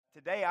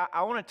Today,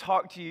 I want to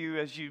talk to you,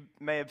 as you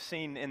may have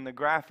seen in the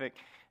graphic,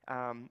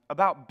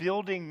 about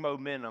building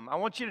momentum. I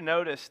want you to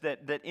notice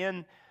that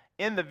in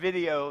the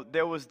video,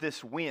 there was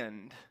this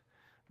wind,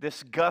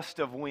 this gust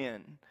of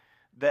wind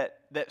that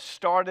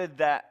started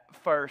that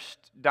first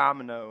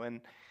domino.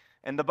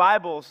 And the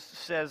Bible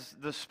says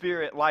the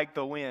Spirit, like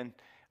the wind,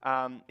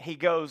 He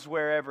goes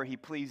wherever He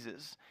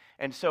pleases.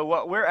 And so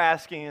what we're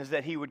asking is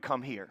that He would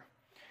come here.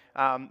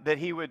 That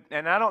He would,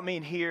 and I don't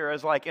mean here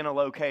as like in a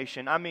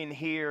location, I mean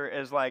here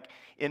as like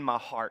in my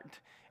heart,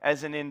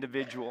 as an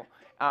individual.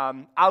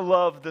 I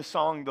love the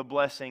song, The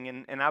Blessing,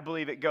 and I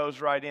believe it goes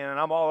right in, and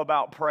I'm all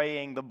about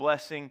praying the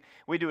blessing.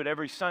 We do it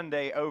every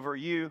Sunday over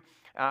you.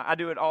 I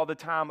do it all the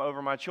time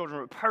over my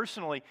children. But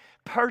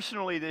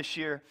personally this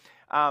year,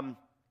 I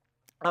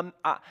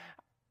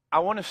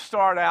want to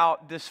start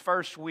out this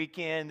first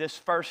weekend, this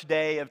first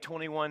day of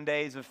 21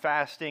 days of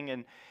fasting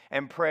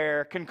and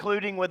prayer,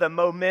 concluding with a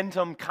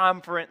momentum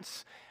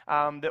conference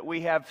that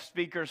we have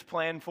speakers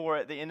planned for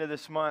at the end of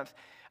this month.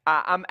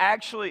 I'm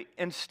actually,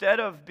 instead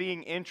of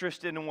being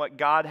interested in what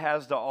God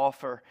has to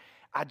offer,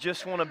 I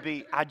just want to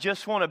be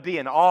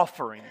an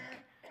offering.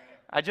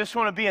 I just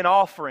want to be an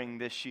offering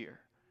this year.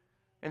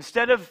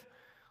 Instead of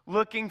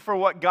looking for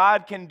what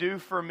God can do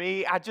for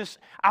me,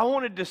 I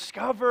want to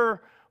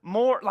discover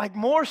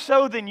more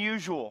so than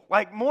usual,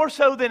 like more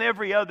so than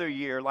every other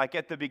year, like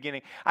at the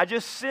beginning. I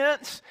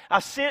sense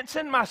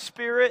in my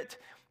spirit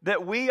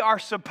that we are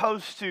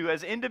supposed to,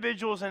 as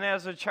individuals and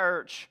as a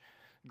church,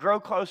 grow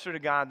closer to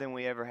God than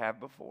we ever have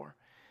before.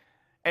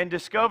 And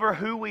discover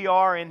who we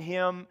are in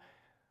Him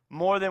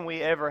more than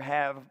we ever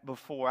have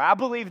before. I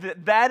believe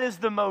that is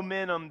the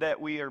momentum that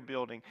we are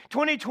building.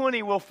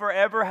 2020 will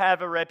forever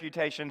have a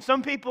reputation.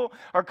 Some people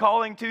are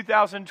calling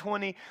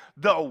 2020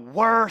 the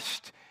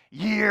worst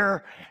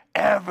year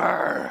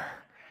ever.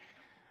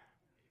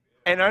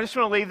 And I just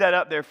want to leave that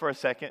up there for a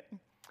second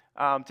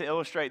to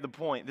illustrate the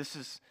point. This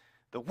is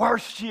the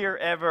worst year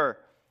ever.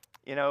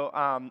 You know,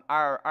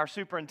 our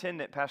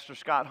superintendent, Pastor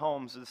Scott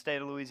Holmes of the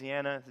state of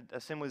Louisiana,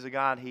 Assemblies of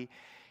God,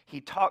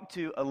 he talked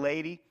to a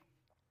lady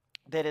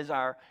that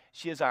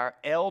she is our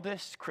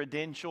eldest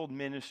credentialed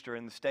minister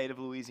in the state of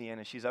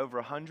Louisiana. She's over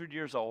 100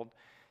 years old.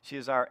 She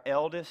is our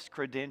eldest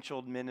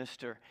credentialed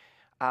minister.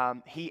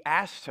 He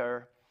asked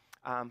her,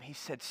 he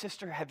said,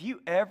 "Sister, have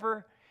you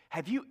ever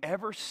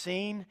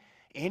seen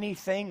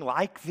anything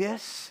like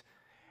this?"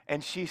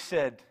 And she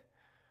said,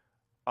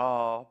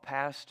 "Oh,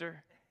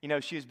 Pastor." You know,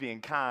 she was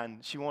being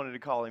kind. She wanted to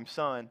call him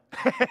son.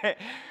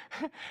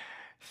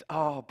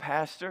 "Oh,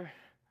 Pastor,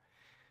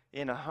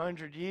 in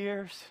 100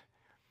 years,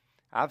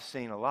 I've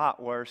seen a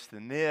lot worse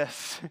than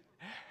this."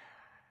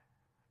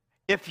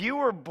 If you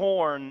were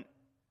born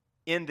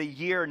in the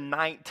year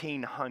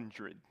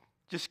 1900,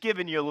 just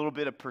giving you a little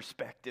bit of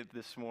perspective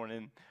this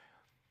morning,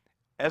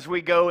 as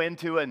we go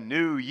into a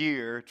new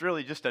year, it's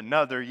really just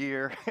another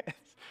year.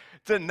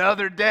 It's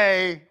another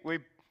day.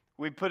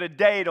 We put a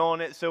date on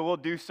it, so we'll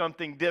do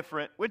something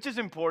different, which is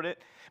important.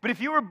 But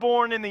if you were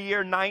born in the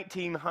year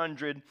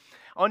 1900,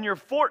 on your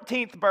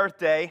 14th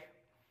birthday,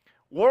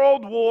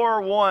 World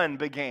War I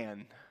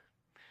began.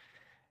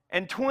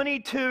 And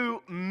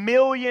 22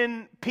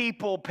 million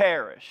people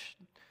perished.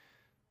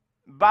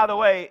 By the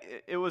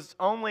way, it was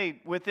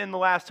only within the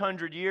last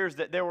 100 years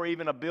that there were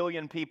even 1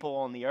 billion people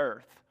on the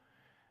earth.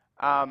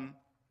 And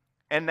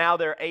now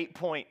they're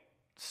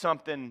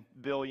 8-point-something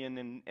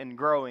billion and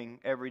growing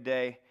every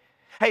day.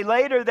 Hey,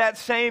 later that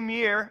same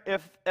year,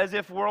 as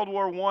if World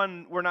War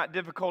I were not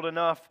difficult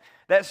enough,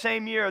 that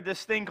same year,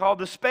 this thing called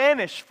the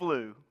Spanish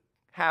flu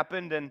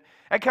happened, and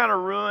that kind of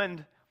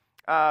ruined,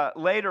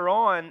 later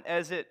on,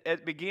 as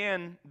it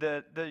began,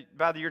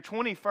 by your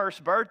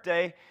 21st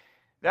birthday,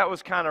 that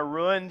was kind of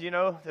ruined, you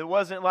know. It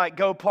wasn't like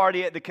go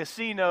party at the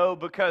casino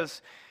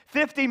because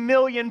 50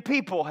 million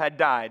people had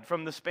died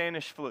from the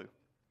Spanish flu.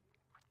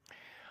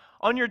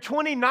 On your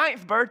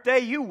 29th birthday,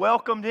 you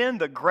welcomed in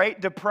the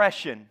Great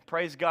Depression.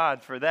 Praise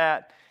God for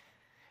that.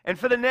 And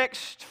for the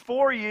next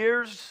 4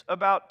 years,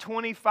 about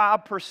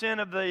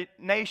 25% of the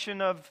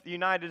nation of the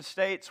United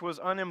States was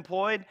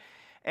unemployed,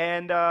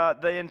 and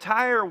the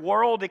entire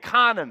world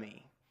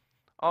economy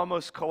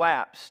almost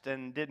collapsed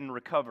and didn't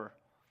recover.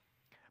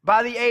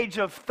 By the age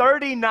of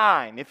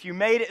 39, if you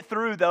made it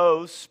through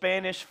those,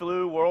 Spanish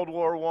flu, World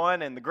War I,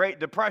 and the Great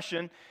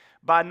Depression,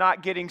 by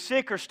not getting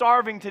sick or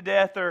starving to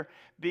death or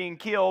being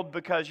killed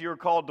because you were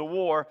called to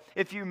war,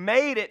 if you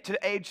made it to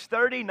age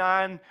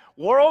 39,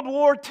 World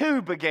War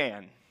II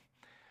began.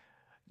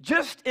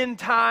 Just in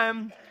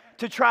time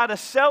to try to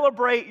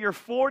celebrate your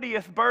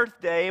 40th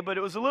birthday, but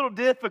it was a little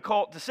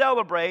difficult to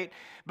celebrate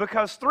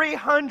because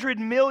 300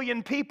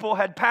 million people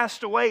had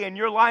passed away in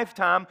your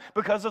lifetime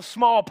because of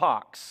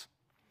smallpox.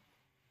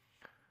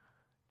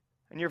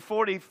 And your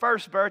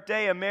 41st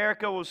birthday,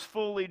 America was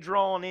fully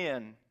drawn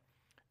in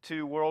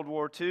to World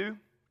War II.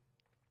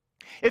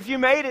 If you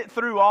made it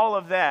through all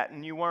of that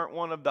and you weren't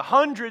one of the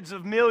hundreds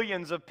of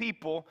millions of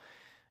people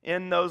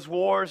in those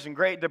wars and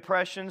Great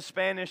Depression,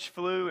 Spanish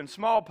flu, and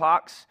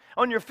smallpox,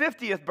 on your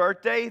 50th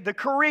birthday, the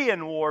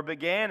Korean War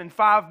began and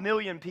 5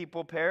 million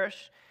people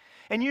perished.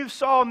 And you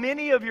saw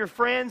many of your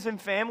friends and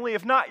family,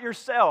 if not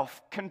yourself,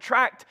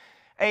 contract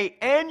an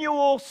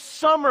annual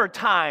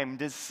summertime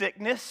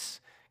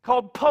sickness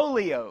called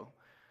polio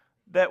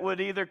that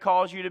would either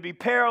cause you to be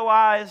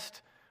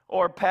paralyzed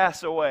or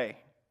pass away.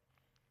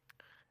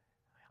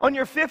 On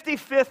your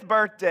 55th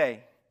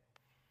birthday,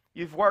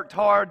 you've worked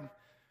hard.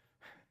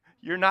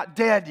 You're not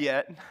dead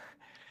yet.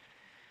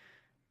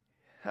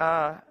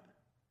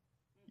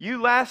 You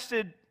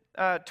lasted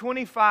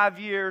 25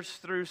 years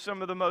through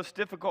some of the most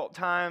difficult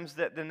times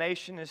that the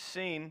nation has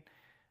seen,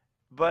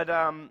 but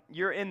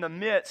you're in the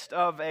midst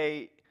of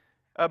a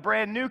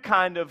brand new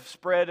kind of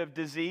spread of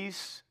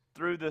disease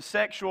through the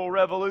sexual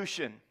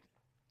revolution.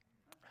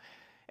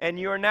 And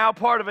you are now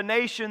part of a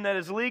nation that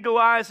is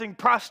legalizing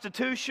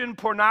prostitution,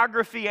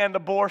 pornography, and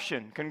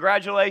abortion.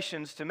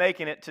 Congratulations to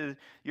making it to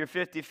your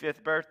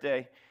 55th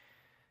birthday.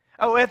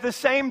 Oh, at the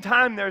same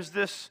time, there's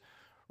this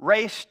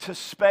race to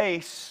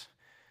space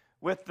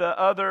with the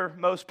other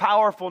most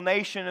powerful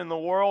nation in the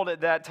world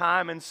at that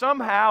time, and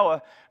somehow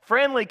a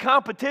friendly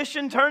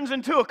competition turns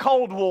into a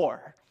Cold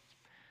War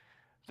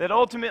that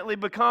ultimately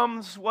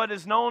becomes what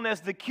is known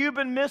as the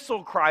Cuban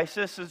Missile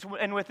Crisis.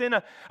 And within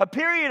a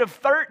period of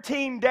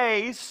 13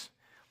 days,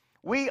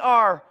 we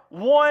are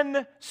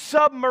one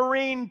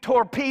submarine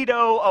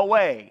torpedo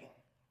away.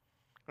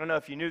 I don't know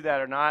if you knew that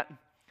or not.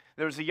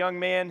 There was a young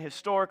man,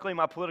 historically,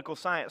 my political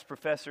science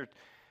professor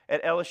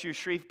at LSU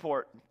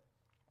Shreveport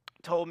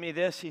told me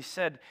this. He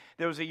said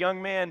there was a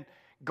young man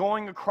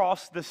going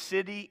across the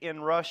city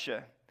in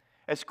Russia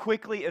as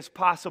quickly as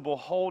possible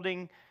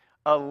holding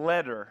a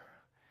letter.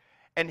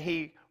 And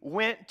he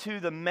went to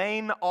the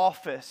main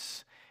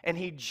office and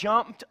he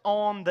jumped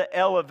on the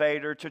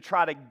elevator to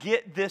try to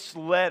get this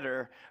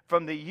letter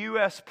from the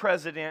U.S.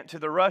 president to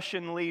the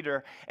Russian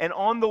leader. And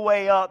on the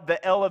way up,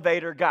 the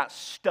elevator got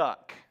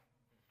stuck.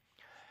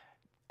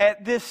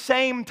 At this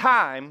same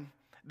time,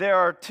 there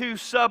are two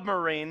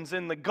submarines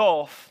in the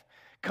Gulf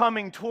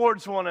coming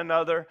towards one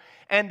another,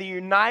 and the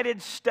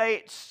United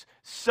States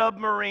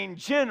submarine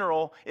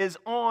general is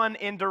on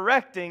and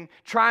directing,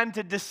 trying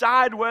to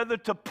decide whether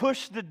to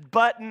push the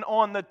button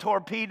on the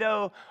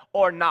torpedo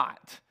or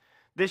not.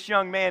 This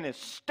young man is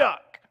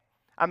stuck.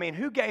 I mean,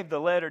 who gave the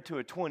letter to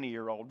a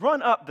 20-year-old?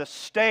 Run up the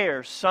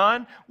stairs,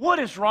 son. What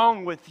is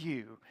wrong with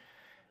you?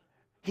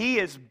 He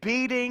is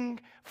beating,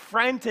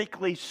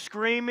 frantically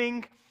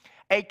screaming.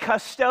 A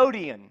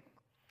custodian,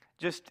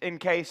 just in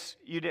case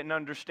you didn't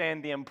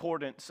understand the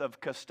importance of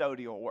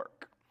custodial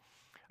work.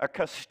 A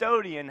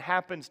custodian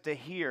happens to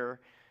hear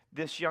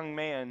this young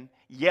man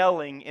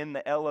yelling in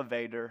the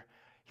elevator,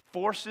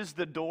 forces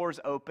the doors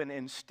open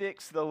and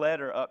sticks the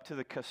letter up to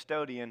the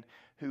custodian,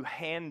 who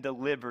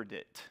hand-delivered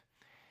it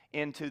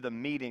into the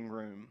meeting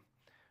room,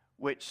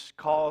 which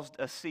caused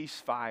a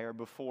ceasefire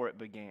before it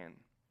began.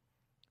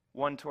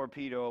 One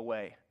torpedo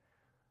away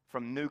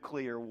from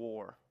nuclear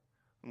war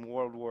in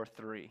World War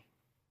III.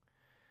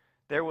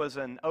 There was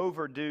an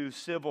overdue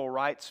civil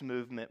rights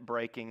movement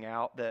breaking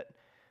out that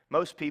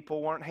most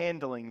people weren't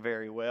handling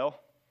very well.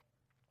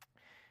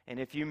 And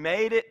if you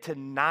made it to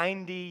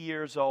 90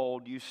 years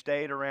old, you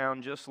stayed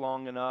around just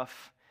long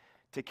enough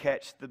to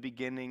catch the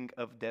beginning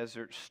of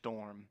Desert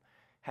Storm.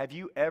 Have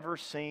you ever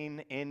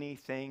seen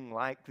anything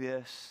like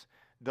this?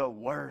 The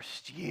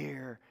worst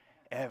year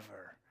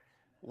ever.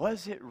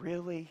 Was it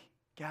really,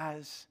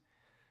 guys?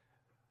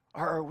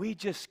 Or are we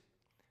just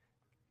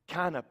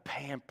kind of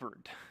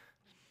pampered?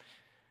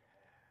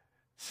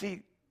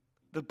 See,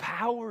 the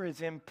power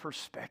is in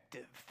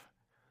perspective.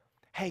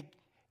 Hey,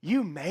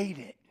 you made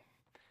it.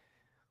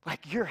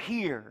 Like, you're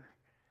here.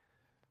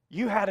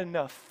 You had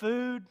enough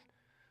food.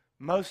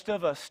 Most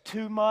of us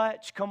too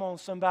much. Come on,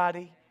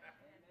 somebody.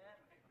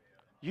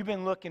 You've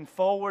been looking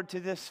forward to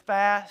this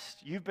fast.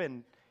 You've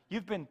been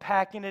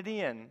packing it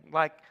in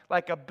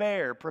like a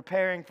bear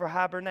preparing for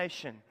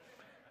hibernation.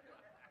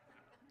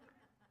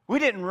 We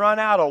didn't run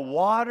out of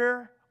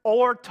water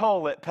or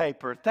toilet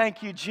paper.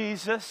 Thank you,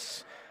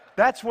 Jesus.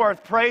 That's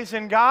worth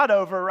praising God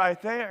over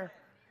right there.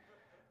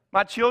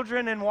 My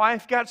children and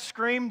wife got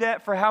screamed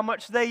at for how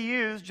much they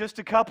used just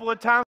a couple of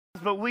times,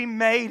 but we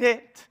made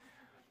it.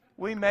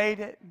 We made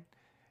it.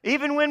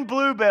 Even when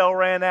Bluebell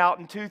ran out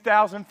in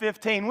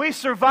 2015, we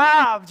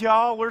survived,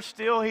 y'all. We're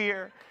still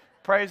here.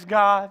 Praise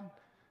God.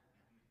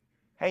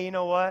 Hey, you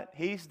know what?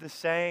 He's the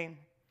same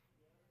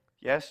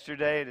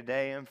yesterday,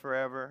 today, and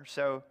forever.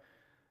 So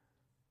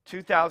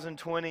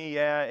 2020,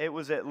 yeah, it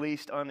was at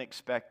least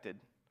unexpected.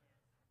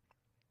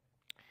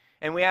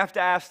 And we have to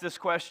ask this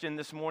question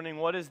this morning: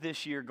 what is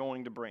this year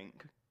going to bring?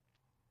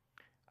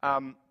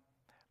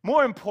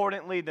 More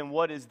importantly than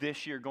what is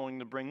this year going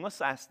to bring, let's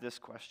ask this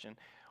question.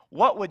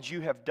 What would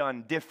you have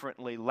done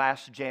differently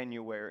last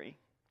January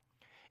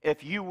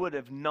if you would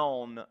have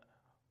known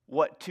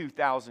what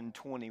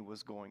 2020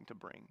 was going to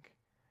bring?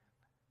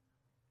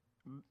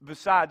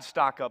 Besides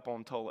stock up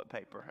on toilet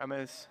paper. I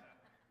mean,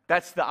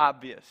 that's the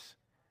obvious.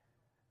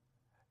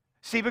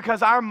 See,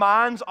 because our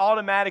minds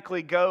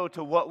automatically go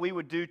to what we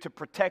would do to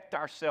protect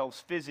ourselves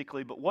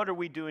physically, but what are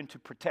we doing to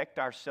protect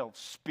ourselves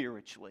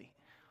spiritually?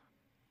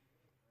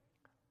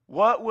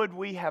 What would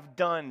we have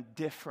done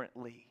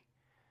differently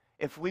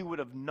if we would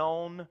have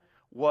known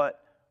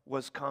what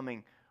was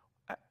coming?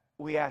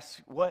 We ask,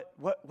 what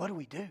do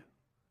we do?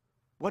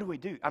 What do we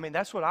do? I mean,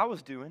 that's what I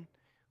was doing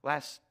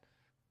last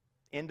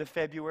end of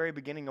February,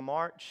 beginning of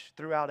March,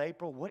 throughout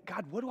April.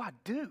 God, what do I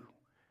do?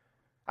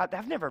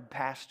 I've never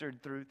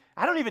pastored through.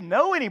 I don't even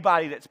know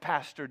anybody that's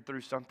pastored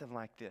through something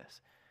like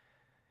this.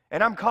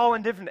 And I'm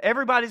calling different.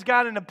 Everybody's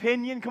got an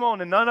opinion. Come on,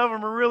 and none of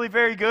them are really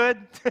very good.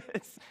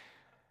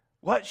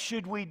 What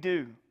should we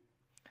do?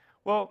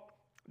 Well,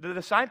 the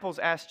disciples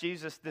asked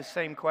Jesus this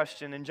same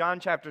question in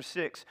John chapter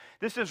 6.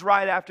 This is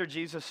right after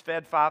Jesus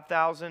fed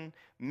 5,000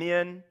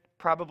 men,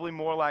 probably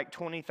more like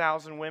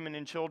 20,000 women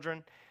and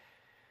children.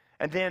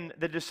 And then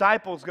the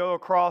disciples go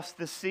across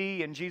the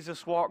sea and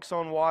Jesus walks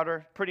on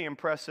water. Pretty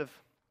impressive.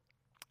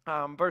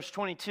 Verse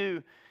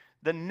 22,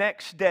 the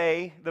next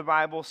day, the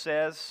Bible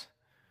says,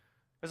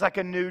 it was like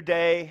a new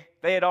day.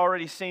 They had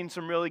already seen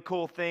some really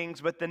cool things,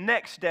 but the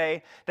next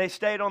day, they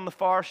stayed on the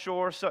far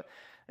shore,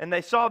 and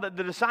they saw that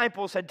the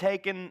disciples had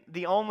taken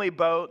the only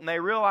boat, and they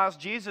realized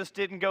Jesus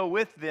didn't go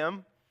with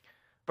them.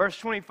 Verse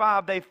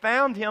 25, they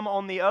found him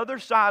on the other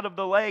side of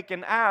the lake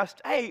and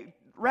asked, "Hey,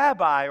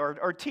 Rabbi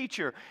or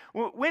teacher,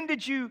 when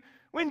did you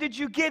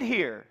get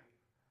here?"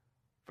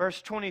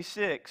 Verse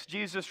 26,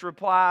 Jesus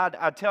replied,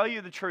 "I tell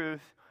you the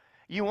truth,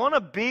 you want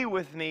to be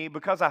with me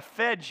because I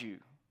fed you."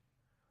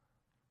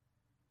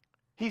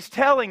 He's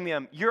telling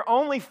them, you're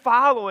only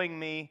following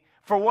me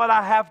for what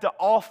I have to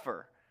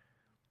offer.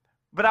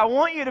 But I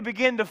want you to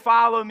begin to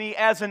follow me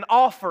as an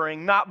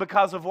offering, not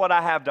because of what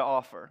I have to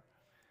offer.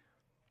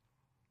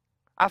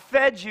 I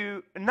fed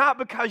you not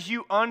because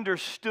you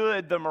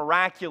understood the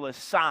miraculous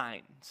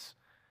signs.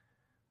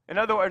 In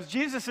other words,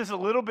 Jesus is a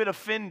little bit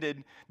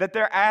offended that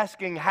they're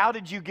asking, how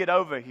did you get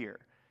over here?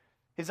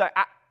 He's like,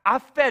 I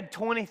fed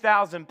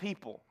 20,000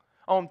 people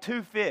on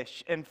 2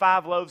 fish and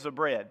 5 loaves of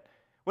bread.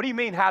 What do you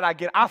mean, how'd I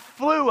get? I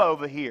flew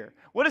over here.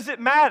 What does it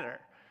matter?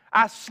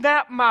 I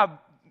snapped my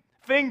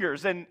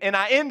fingers and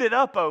I ended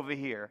up over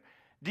here.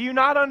 Do you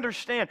not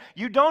understand?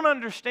 You don't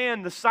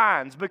understand the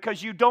signs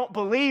because you don't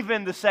believe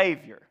in the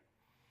Savior.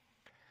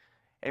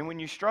 And when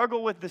you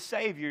struggle with the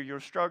Savior,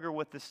 you'll struggle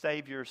with the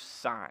Savior's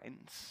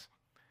signs.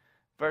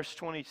 Verse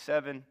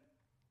 27,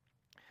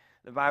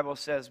 the Bible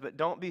says, "But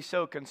don't be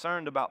so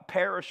concerned about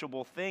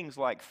perishable things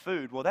like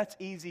food." Well, that's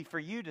easy for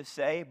you to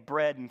say,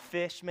 bread and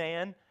fish,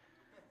 man.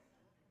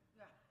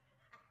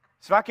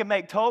 So if I could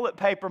make toilet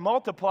paper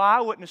multiply,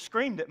 I wouldn't have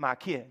screamed at my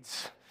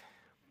kids.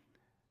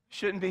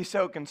 Shouldn't be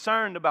so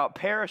concerned about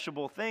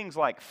perishable things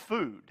like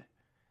food.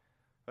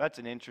 That's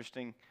an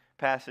interesting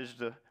passage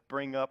to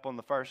bring up on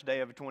the first day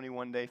of a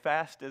 21-day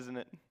fast, isn't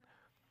it?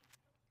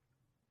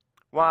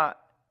 Why?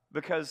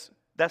 Because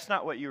that's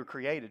not what you were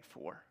created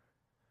for.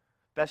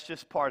 That's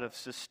just part of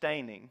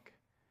sustaining.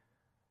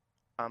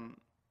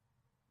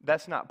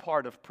 That's not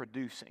part of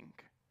producing.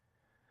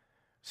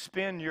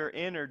 Spend your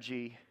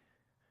energy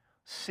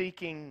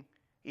seeking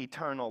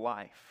eternal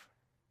life.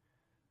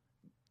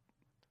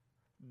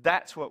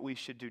 That's what we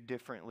should do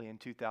differently in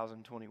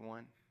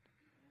 2021.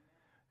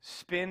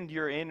 Spend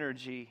your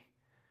energy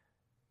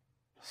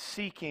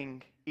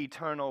seeking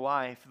eternal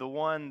life, the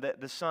one that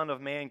the Son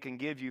of Man can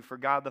give you, for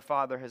God the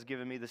Father has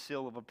given me the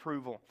seal of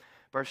approval.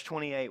 Verse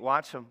 28,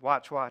 watch them,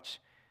 watch.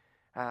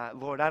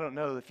 Lord, I don't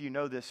know if you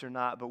know this or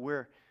not, but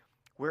we're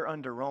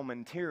under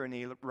Roman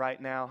tyranny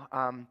right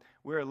now.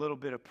 We're a little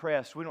bit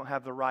oppressed. We don't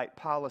have the right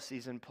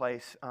policies in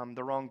place.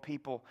 The wrong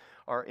people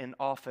are in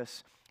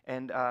office,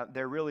 and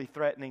they're really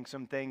threatening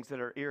some things that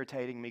are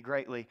irritating me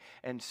greatly.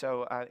 And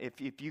so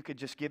if you could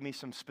just give me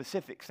some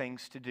specific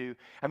things to do.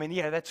 I mean,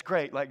 yeah, that's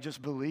great. Like,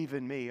 just believe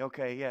in me.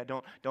 Okay, yeah,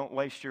 don't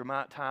waste your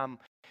time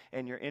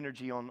and your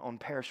energy on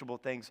perishable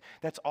things.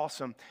 That's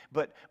awesome.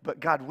 But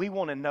God, we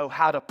want to know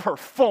how to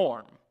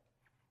perform.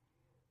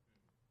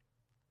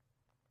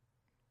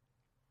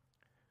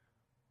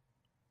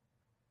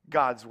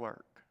 God's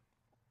work.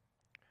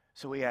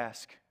 So we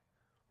ask,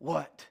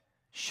 what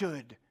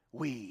should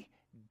we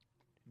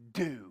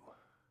do?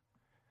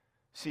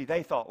 See,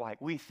 they thought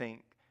like we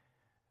think,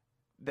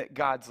 that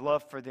God's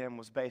love for them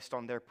was based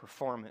on their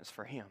performance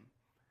for Him.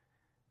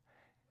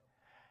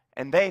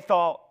 And they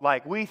thought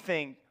like we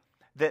think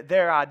that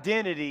their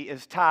identity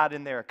is tied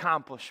in their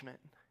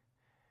accomplishment.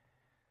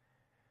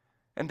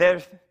 And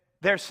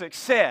their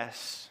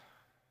success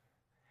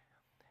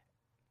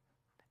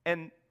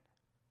and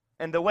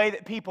the way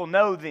that people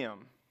know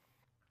them,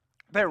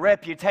 their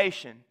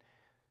reputation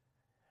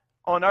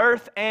on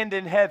earth and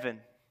in heaven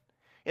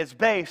is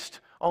based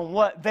on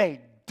what they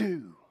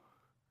do.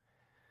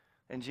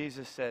 And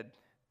Jesus said,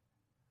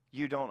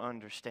 you don't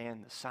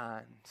understand the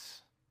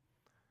signs.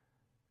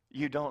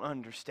 You don't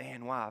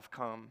understand why I've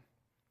come.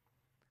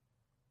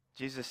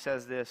 Jesus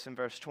says this in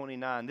verse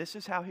 29. This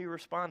is how He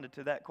responded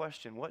to that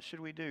question. What should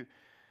we do?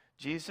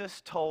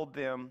 Jesus told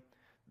them,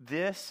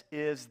 this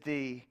is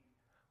the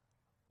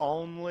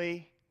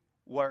only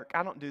work.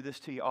 I don't do this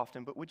to you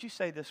often, but would you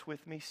say this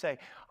with me? Say,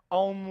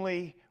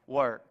 only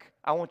work.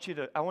 I want you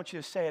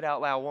to say it out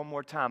loud one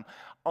more time.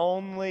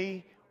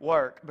 Only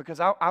work, because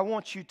I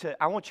want you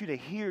to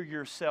hear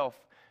yourself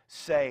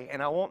say,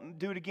 and I won't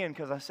do it again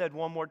because I said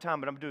one more time,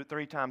 but I'm going to do it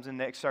 3 times in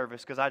the next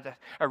service because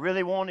I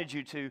really wanted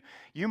you to.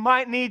 You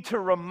might need to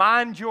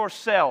remind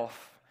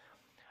yourself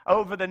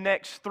over the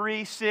next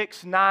 3,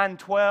 6, 9,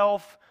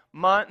 12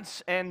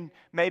 months, and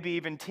maybe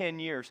even 10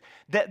 years,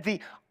 that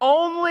the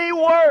only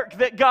work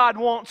that God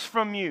wants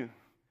from you,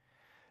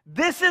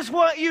 this is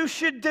what you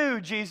should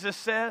do, Jesus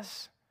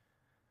says,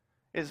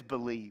 is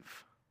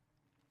believe.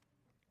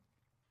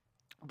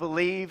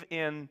 Believe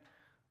in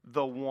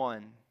the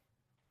one.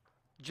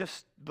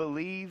 Just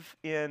believe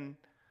in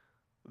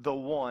the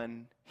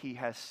one He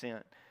has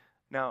sent.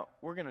 Now,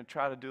 we're going to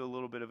try to do a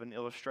little bit of an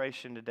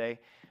illustration today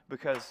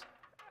because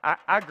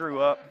I grew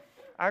up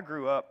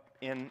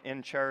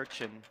in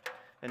church and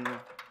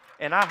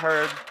I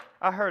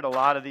heard a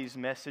lot of these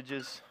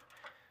messages,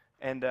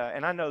 and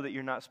I know that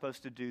you're not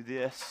supposed to do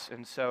this,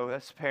 and so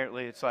that's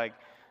apparently it's like,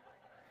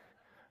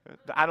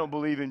 I don't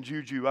believe in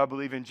juju, I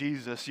believe in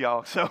Jesus,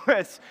 y'all. So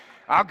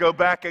I'll go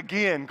back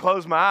again,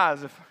 close my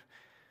eyes if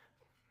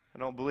I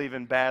don't believe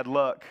in bad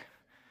luck.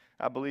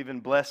 I believe in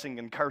blessing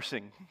and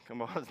cursing.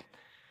 Come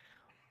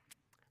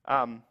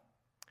on.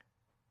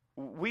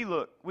 We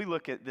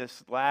look at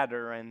this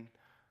ladder, and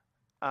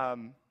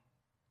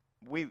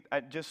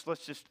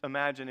let's just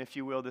imagine, if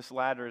you will, this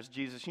ladder is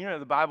Jesus. You know,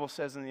 the Bible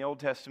says in the Old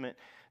Testament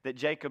that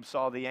Jacob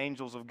saw the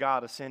angels of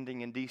God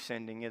ascending and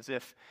descending as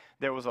if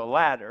there was a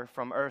ladder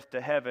from earth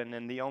to heaven,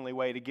 and the only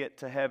way to get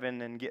to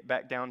heaven and get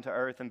back down to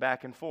earth and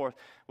back and forth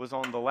was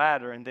on the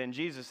ladder. And then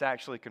Jesus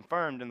actually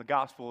confirmed in the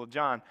Gospel of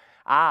John,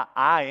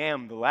 I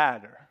am the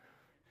ladder,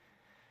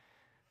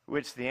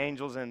 which the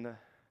angels and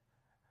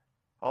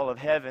all of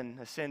heaven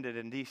ascended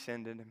and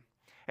descended.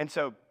 And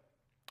so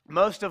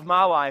most of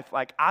my life,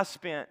 like, I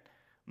spent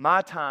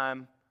my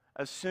time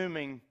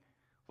assuming,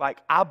 like,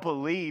 I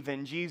believe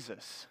in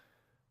Jesus.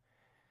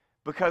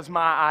 Because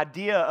my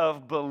idea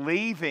of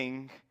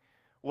believing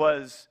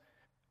was,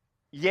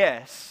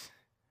 yes,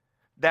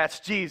 that's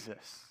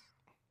Jesus.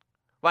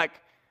 Like,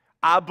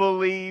 I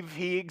believe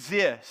He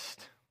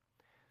exists.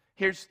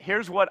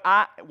 Here's what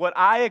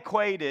I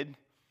equated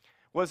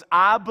was,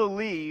 I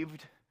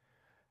believed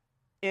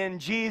in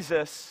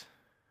Jesus,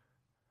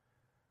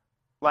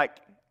 like,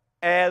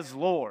 as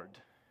Lord.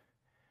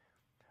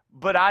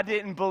 But I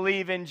didn't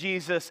believe in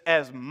Jesus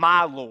as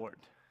my Lord.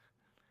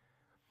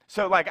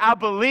 So, like, I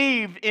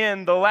believed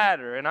in the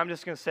ladder, and I'm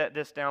just going to set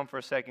this down for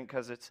a second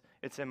because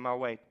it's in my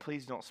way.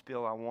 Please don't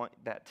spill. I want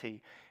that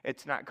tea.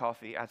 It's not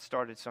coffee. I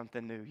started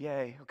something new.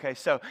 Yay. Okay,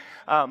 so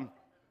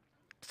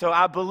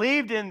I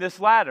believed in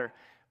this ladder,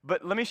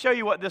 but let me show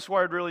you what this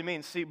word really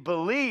means. See,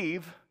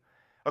 believe,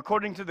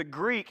 according to the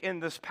Greek in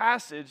this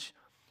passage,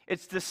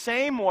 it's the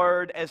same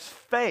word as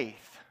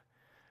faith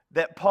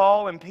that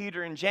Paul and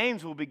Peter and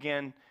James will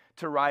begin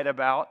to write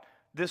about.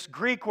 This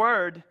Greek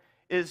word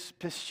is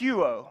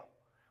pisteuo.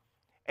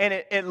 And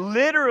it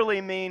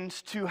literally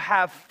means to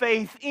have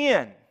faith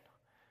in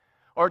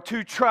or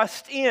to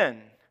trust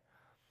in.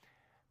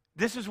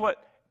 This is what,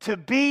 to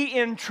be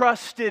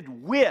entrusted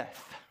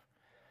with.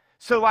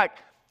 So, like,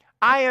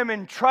 I am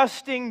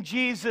entrusting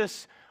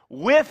Jesus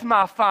with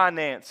my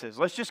finances.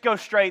 Let's just go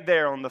straight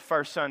there on the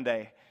first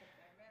Sunday.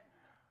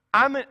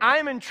 I'm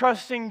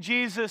entrusting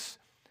Jesus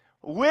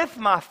with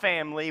my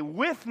family,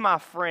 with my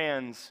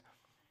friends,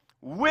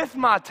 with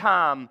my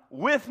time,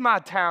 with my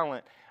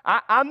talent.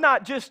 I'm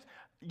not just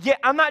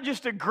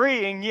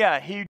agreeing,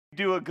 He'd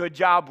do a good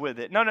job with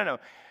it. No.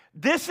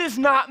 This is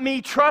not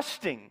me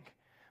trusting.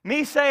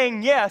 Me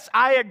saying, yes,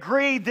 I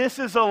agree, this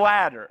is a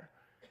ladder.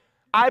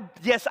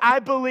 I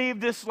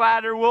believe this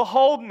ladder will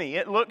hold me.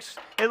 It looks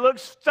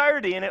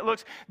sturdy,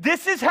 and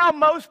this is how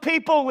most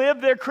people live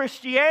their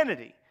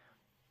Christianity.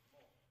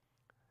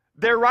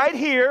 They're right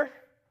here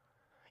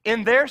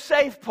in their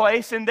safe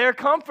place, in their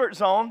comfort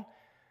zone.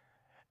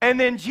 And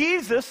then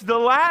Jesus, the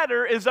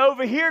ladder, is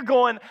over here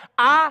going,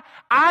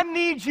 I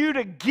need you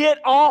to get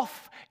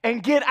off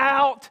and get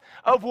out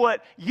of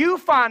what you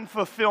find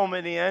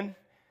fulfillment in.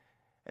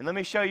 And let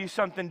me show you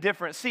something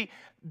different. See,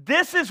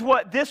 this is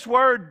what this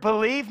word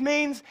believe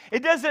means.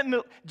 It doesn't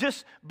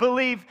just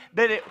believe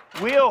that it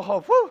will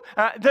hold.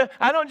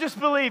 I don't just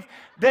believe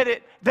that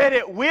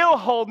it will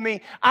hold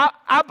me.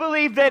 I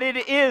believe that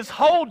it is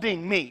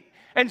holding me.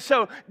 And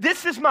so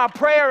this is my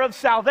prayer of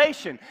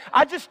salvation.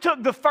 I just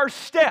took the first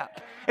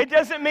step. It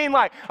doesn't mean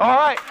like, all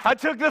right, I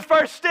took the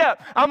first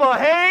step. I'm going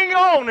to hang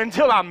on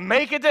until I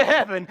make it to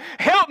heaven.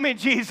 Help me,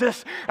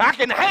 Jesus. I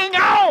can hang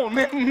on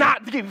and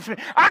not give.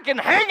 I can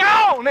hang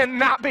on and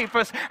not be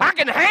first. I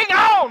can hang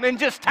on and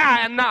just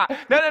tie a knot.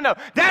 No.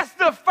 That's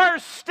the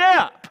first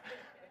step.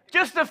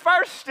 Just the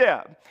first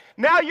step.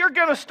 Now you're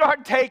going to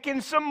start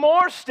taking some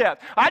more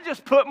steps. I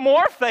just put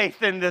more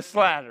faith in this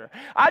ladder.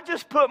 I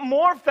just put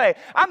more faith.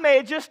 I may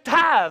have just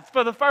tithed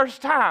for the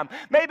first time.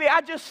 Maybe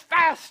I just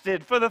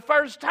fasted for the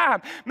first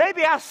time.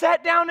 Maybe I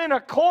sat down in a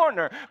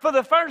corner for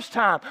the first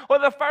time or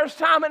the first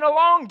time in a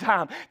long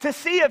time to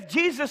see if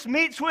Jesus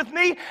meets with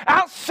me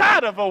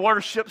outside of a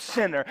worship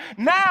center.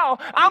 Now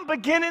I'm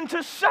beginning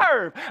to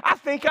serve. I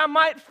think I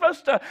might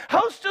supposed to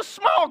host a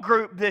small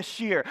group this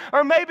year,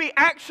 or maybe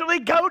actually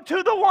go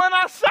to the one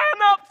I signed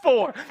up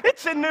for.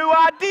 It's a new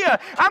idea.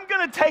 I'm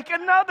going to take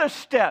another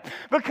step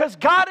because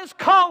God is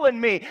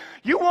calling me.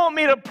 You want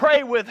me to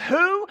pray with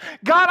who?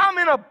 God, I'm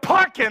in a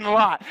parking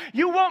lot.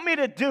 You want me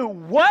to do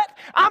what?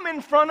 I'm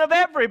in front of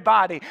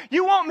everybody.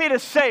 You want me to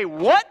say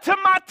what to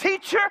my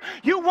teacher?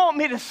 You want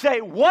me to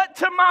say what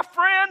to my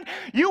friend?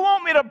 You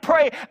want me to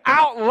pray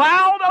out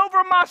loud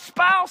over my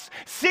spouse?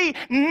 See,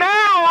 now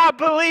I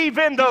believe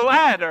in the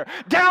ladder.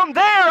 Down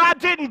there, I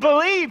didn't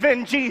believe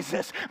in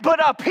Jesus. But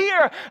up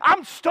here,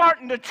 I'm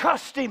starting to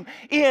trust Him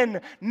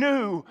in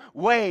new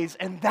ways.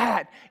 And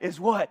that is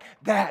what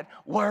that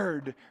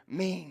word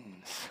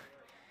means.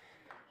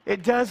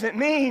 It doesn't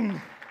mean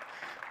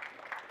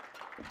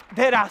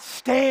that I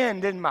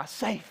stand in my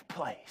safe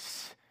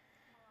place.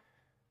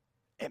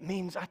 It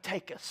means I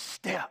take a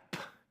step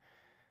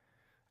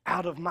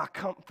out of my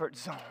comfort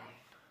zone.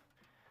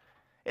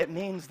 It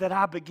means that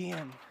I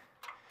begin,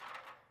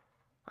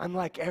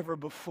 unlike ever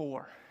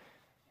before.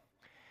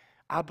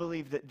 I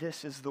believe that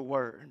this is the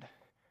word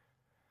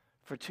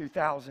for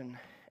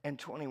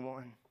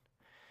 2021.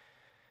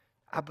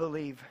 I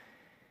believe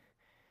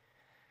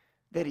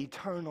that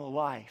eternal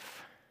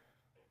life,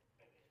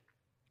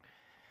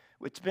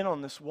 it's been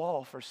on this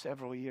wall for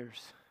several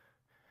years.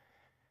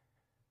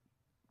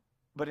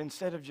 But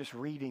instead of just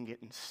reading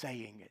it and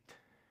saying it,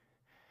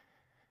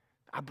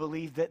 I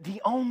believe that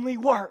the only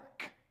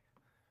work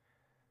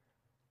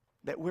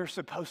that we're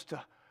supposed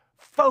to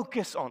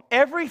focus on,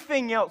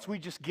 everything else we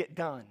just get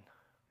done.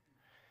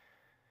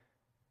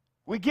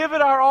 We give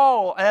it our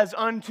all as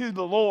unto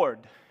the Lord,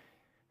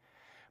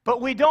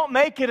 but we don't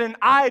make it an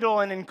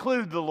idol and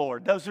include the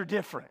Lord. Those are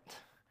different.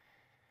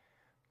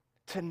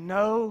 To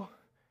know,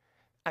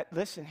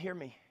 listen, hear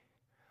me.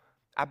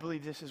 I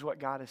believe this is what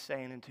God is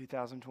saying in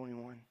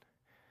 2021.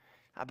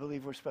 I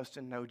believe we're supposed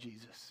to know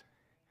Jesus.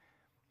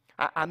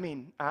 I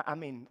mean,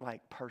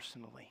 like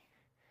personally.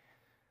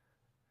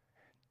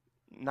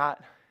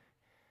 Not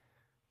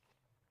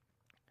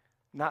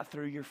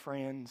through your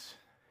friends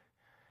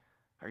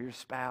or your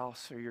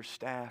spouse or your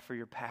staff or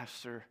your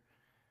pastor,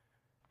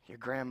 your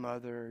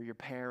grandmother or your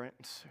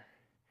parents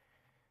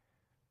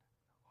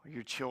or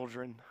your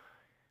children.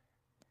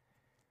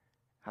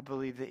 I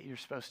believe that you're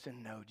supposed to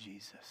know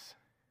Jesus.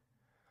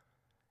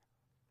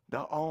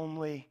 The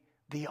only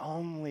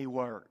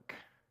work.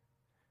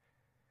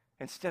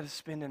 Instead of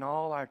spending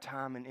all our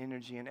time and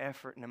energy and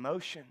effort and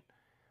emotion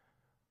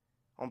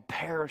on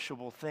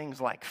perishable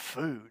things like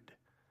food.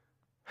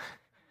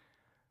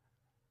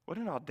 What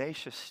an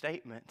audacious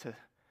statement to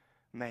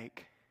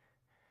make.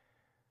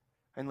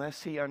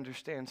 Unless he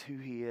understands who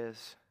he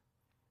is.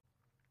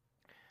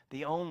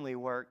 The only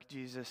work,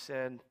 Jesus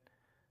said,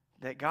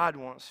 that God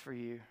wants for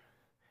you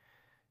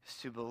is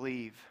to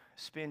believe.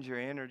 Spend your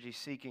energy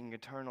seeking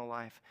eternal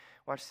life.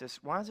 Watch this.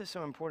 Why is it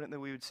so important that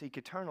we would seek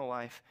eternal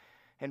life?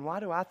 And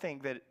why do I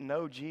think that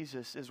know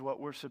Jesus is what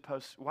we're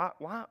supposed to?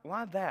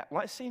 Why that?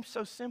 Why it seems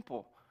so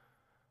simple?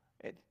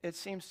 It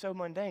seems so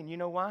mundane. You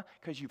know why?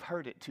 Because you've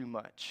heard it too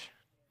much.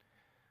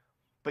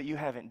 But you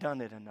haven't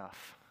done it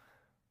enough.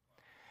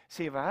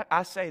 See, if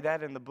I say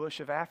that in the bush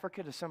of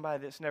Africa to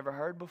somebody that's never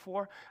heard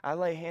before, I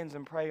lay hands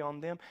and pray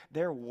on them,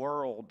 their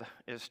world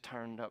is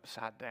turned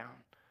upside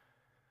down.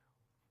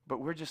 But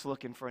we're just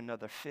looking for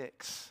another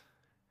fix.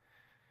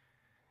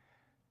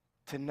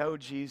 To know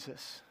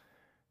Jesus,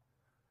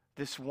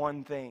 this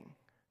one thing,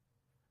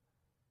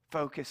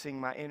 focusing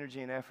my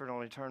energy and effort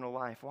on eternal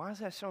life. Why is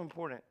that so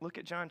important? Look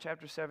at John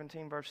chapter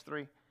 17, verse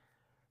 3.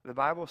 The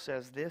Bible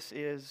says this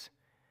is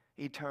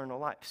eternal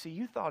life. See,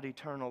 you thought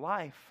eternal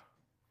life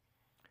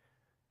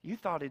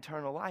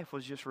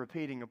was just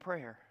repeating a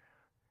prayer.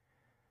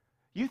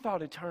 You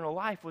thought eternal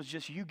life was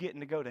just you getting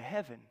to go to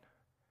heaven.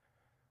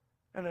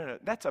 No.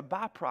 That's a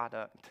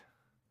byproduct.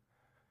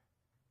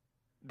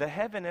 The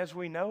heaven as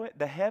we know it,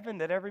 the heaven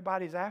that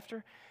everybody's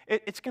after,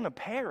 it's going to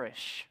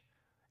perish.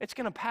 It's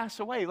going to pass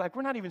away. Like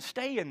we're not even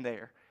staying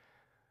there.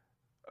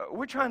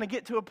 We're trying to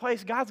get to a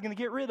place God's going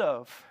to get rid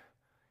of.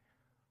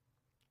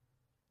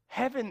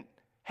 Heaven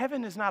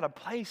is not a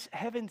place.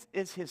 Heaven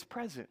is His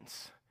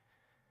presence.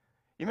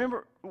 You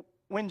remember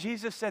when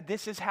Jesus said,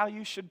 this is how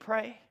you should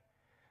pray?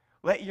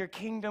 Let your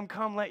kingdom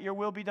come, let your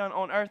will be done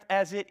on earth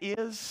as it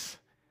is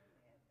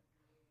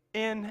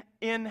in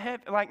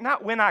heaven. Like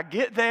not when I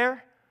get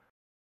there.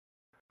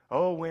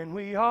 Oh, when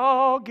we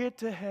all get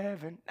to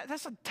heaven.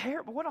 That's a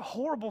terrible, what a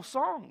horrible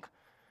song.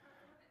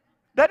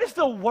 That is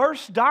the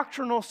worst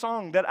doctrinal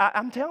song that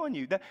I'm telling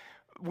you.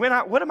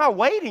 What am I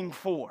waiting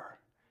for?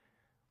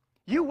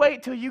 You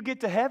wait till you get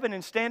to heaven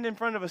and stand in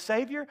front of a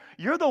Savior.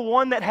 You're the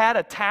one that had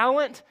a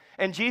talent,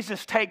 and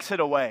Jesus takes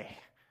it away.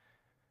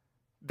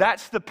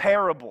 That's the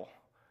parable.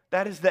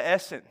 That is the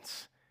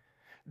essence.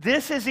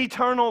 This is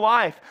eternal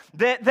life,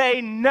 that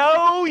they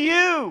know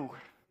you.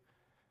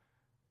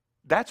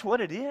 That's what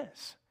it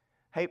is.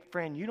 Hey,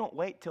 friend, you don't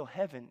wait till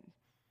heaven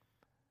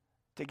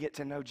to get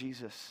to know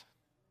Jesus.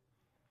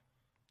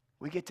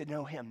 We get to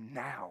know him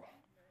now.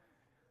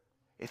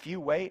 If you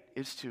wait,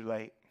 it's too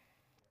late.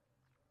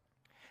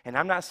 And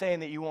I'm not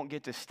saying that you won't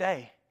get to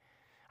stay.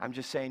 I'm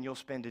just saying you'll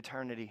spend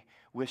eternity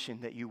wishing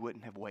that you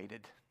wouldn't have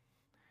waited.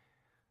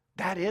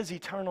 That is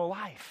eternal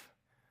life.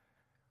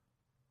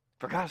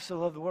 For God so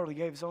loved the world, he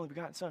gave his only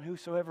begotten Son.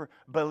 Whosoever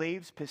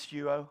believes,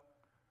 pistuo,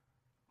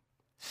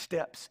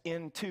 steps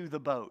into the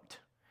boat,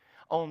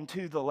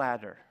 onto the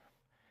ladder,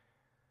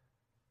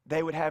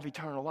 they would have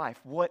eternal life.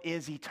 What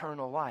is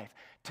eternal life?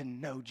 To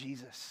know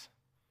Jesus.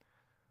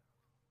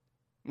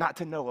 Not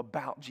to know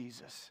about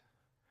Jesus,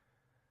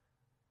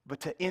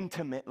 but to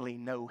intimately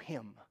know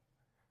him.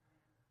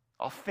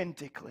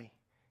 Authentically.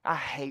 I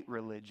hate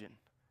religion.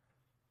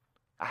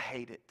 I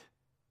hate it.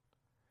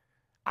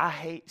 I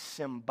hate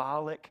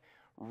symbolic,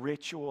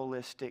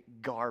 ritualistic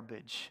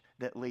garbage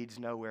that leads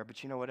nowhere.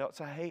 But you know what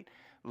else I hate?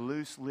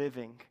 Loose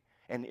living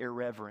and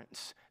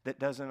irreverence that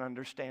doesn't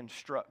understand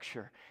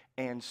structure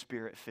and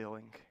spirit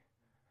filling.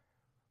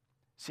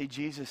 See,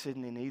 Jesus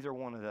isn't in either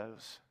one of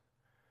those.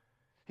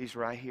 He's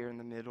right here in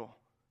the middle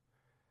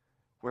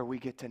where we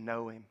get to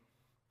know him.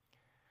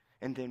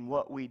 And then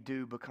what we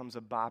do becomes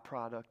a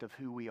byproduct of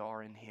who we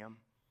are in him.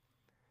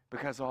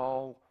 Because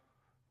all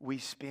we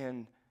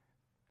spend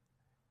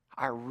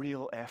our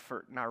real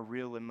effort and our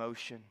real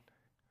emotion,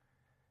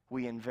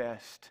 we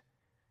invest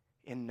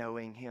in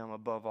knowing him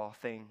above all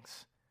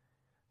things.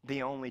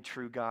 The only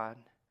true God,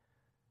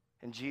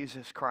 and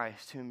Jesus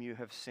Christ whom you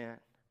have sent.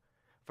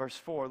 Verse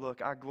 4,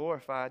 look, I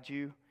glorified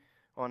you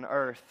on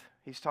earth.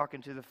 He's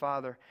talking to the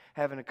Father,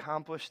 having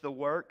accomplished the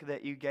work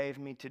that you gave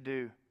me to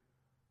do.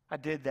 I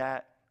did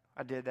that.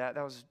 That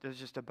was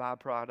just a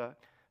byproduct.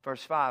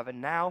 Verse 5,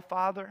 and now,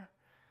 Father,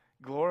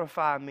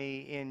 glorify me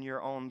in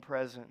your own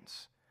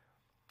presence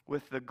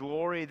with the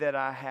glory that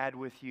I had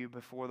with you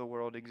before the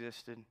world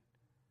existed.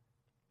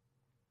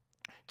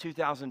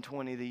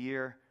 2020, the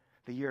year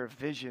of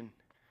vision,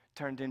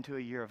 turned into a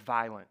year of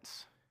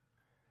violence.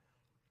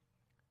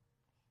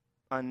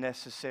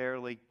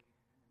 Unnecessarily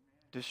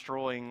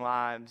destroying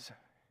lives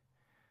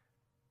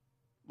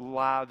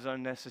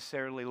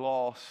unnecessarily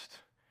lost,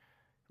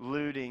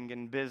 looting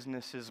and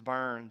businesses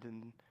burned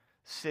and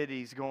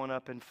cities going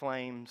up in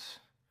flames.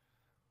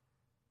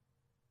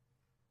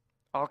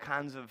 All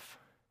kinds of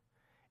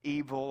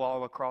evil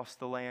all across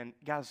the land.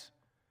 Guys,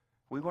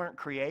 we weren't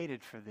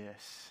created for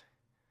this.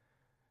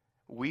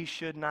 We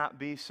should not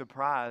be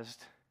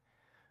surprised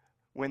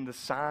when the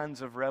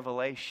signs of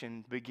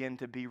Revelation begin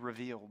to be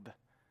revealed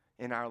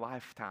in our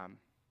lifetime.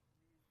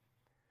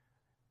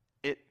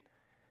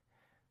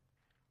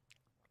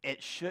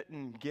 It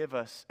shouldn't give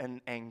us an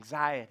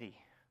anxiety.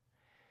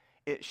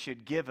 It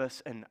should give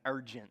us an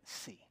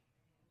urgency.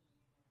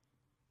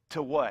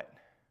 To what?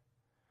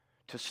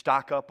 To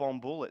stock up on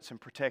bullets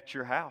and protect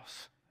your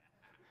house.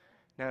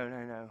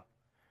 No.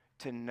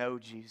 To know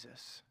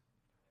Jesus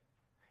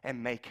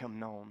and make him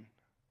known.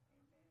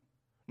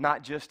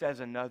 Not just as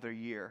another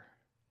year,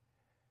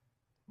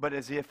 but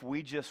as if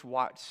we just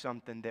watched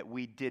something that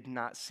we did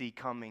not see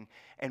coming,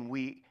 and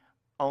we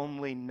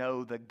only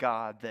know the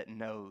God that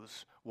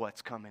knows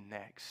what's coming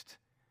next.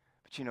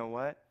 But you know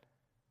what?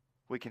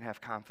 We can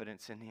have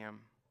confidence in him.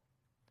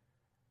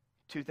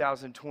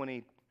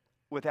 2020,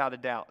 without a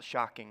doubt,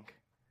 shocking,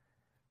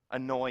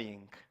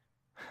 annoying,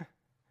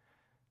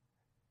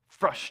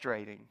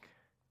 frustrating.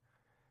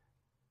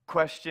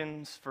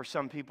 Questions for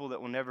some people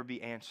that will never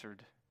be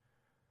answered.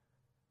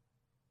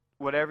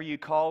 Whatever you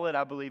call it,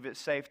 I believe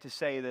it's safe to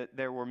say that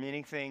there were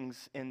many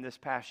things in this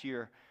past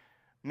year,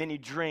 many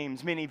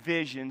dreams, many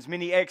visions,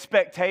 many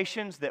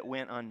expectations that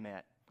went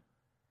unmet.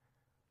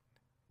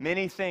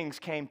 Many things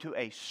came to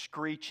a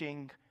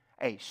screeching,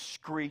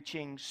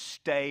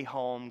 stay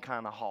home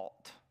kind of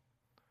halt.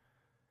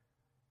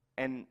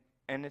 And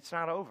it's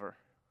not over.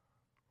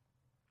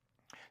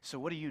 So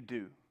what do you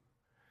do?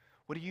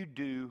 What do you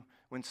do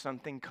when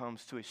something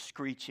comes to a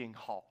screeching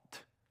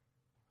halt?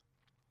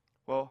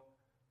 Well,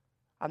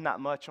 I'm not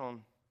much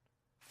on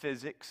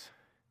physics,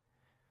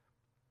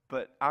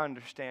 but I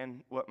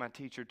understand what my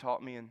teacher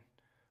taught me in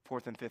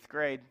 4th and 5th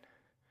grade.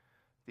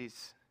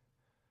 These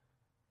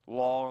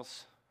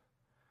laws.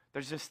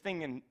 There's this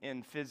thing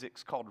in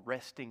physics called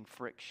resting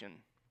friction.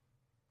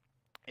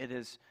 It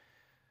is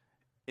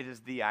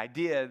the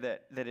idea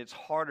that it's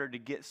harder to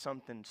get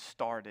something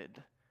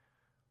started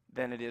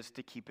than it is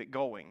to keep it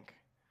going.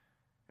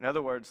 In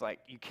other words, like,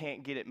 you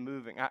can't get it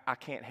moving. I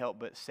can't help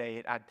but say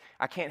it.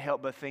 I can't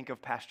help but think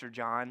of Pastor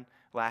John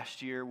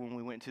last year when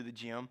we went to the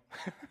gym.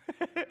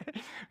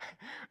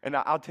 And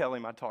I'll tell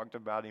him I talked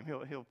about him.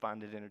 He'll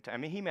find it entertaining. I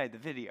mean, he made the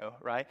video,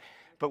 right?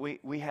 But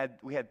we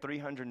had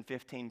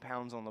 315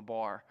 pounds on the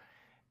bar.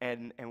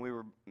 and we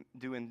were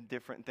doing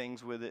different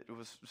things with it. It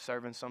was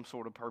serving some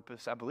sort of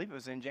purpose. I believe it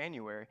was in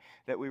January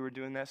that we were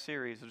doing that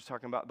series. It was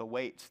talking about the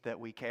weights that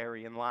we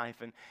carry in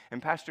life.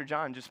 And Pastor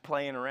John, just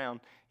playing around,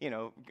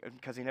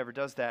 because he never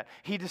does that,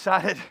 he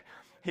decided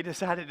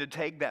to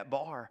take that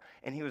bar,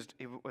 and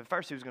at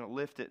first he was going to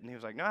lift it, and he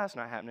was like, no, that's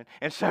not happening.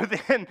 And so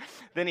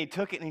then he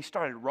took it and he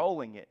started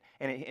rolling it,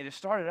 and it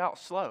started out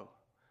slow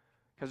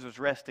because it was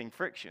resting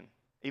friction.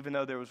 Even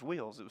though there was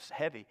wheels, it was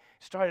heavy. It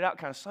started out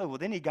kind of slow. Well,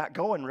 then he got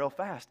going real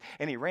fast,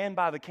 and he ran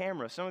by the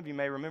camera. Some of you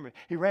may remember.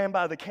 He ran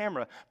by the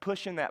camera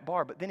pushing that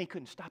bar, but then he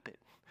couldn't stop it.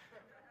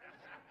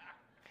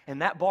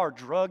 And that bar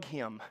drug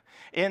him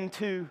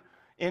into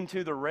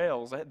the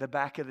rails at the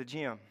back of the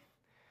gym.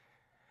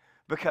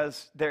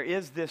 Because there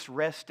is this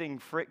resting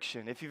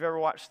friction. If you've ever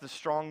watched the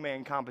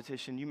strongman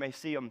competition, you may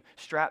see them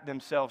strap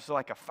themselves to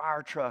like a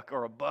fire truck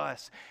or a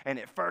bus, and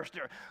at first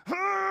they're,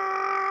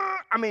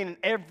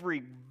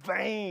 every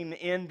vein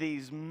in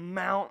these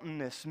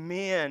mountainous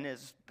men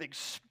is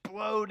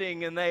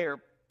exploding, and they are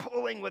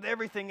pulling with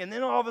everything, and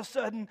then all of a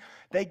sudden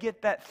they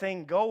get that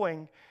thing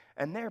going,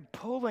 and they're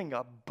pulling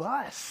a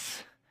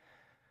bus,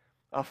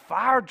 a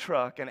fire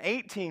truck, an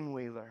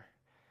 18-wheeler,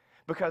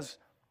 because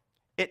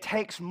it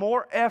takes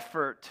more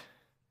effort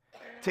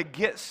to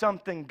get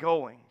something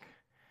going.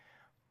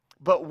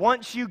 But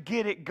once you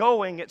get it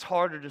going, it's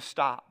harder to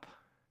stop.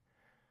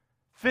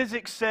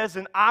 Physics says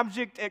an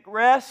object at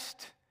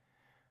rest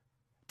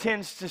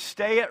tends to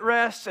stay at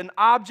rest. An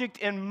object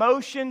in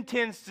motion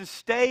tends to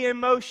stay in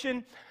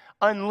motion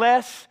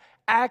unless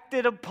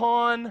acted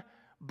upon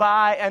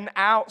by an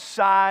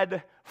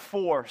outside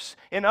force.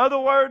 In other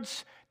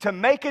words, to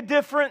make a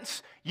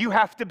difference, you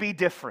have to be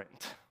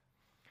different.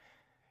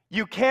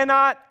 You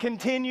cannot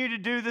continue to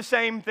do the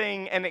same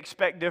thing and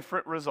expect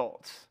different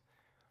results.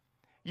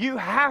 You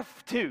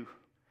have to.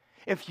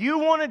 If you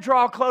want to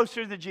draw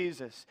closer to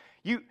Jesus,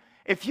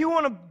 if you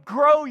want to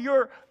grow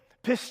your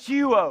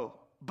pistuo,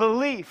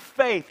 belief,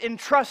 faith in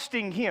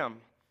trusting Him,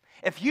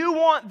 if you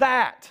want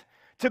that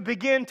to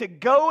begin to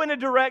go in a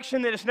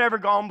direction that it's never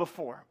gone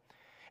before,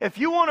 if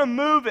you want to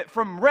move it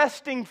from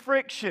resting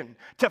friction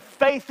to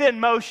faith in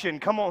motion,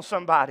 come on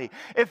somebody.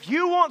 If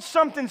you want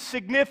something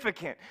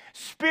significant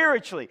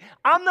spiritually,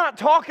 I'm not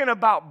talking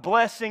about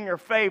blessing or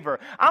favor.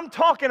 I'm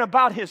talking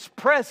about His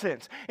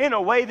presence in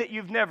a way that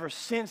you've never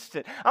sensed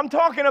it. I'm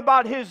talking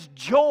about His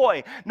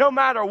joy no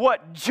matter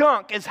what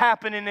junk is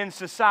happening in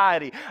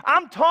society.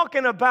 I'm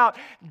talking about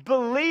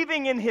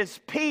believing in His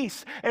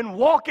peace and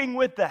walking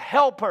with the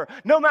Helper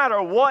no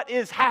matter what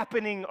is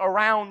happening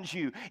around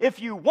you.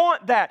 If you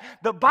want that,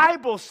 the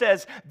Bible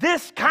says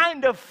this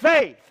kind of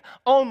faith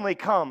only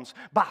comes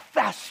by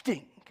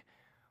fasting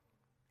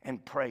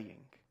and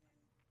praying.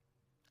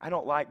 I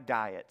don't like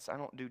diets. I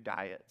don't do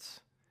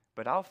diets.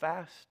 But I'll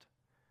fast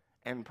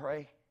and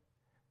pray.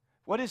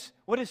 What is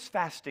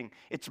fasting?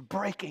 It's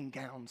breaking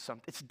down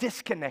something. It's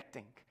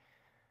disconnecting.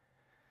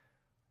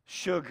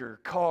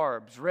 Sugar,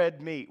 carbs,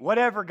 red meat,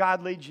 whatever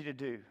God leads you to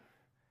do.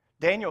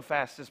 Daniel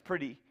fast is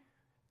pretty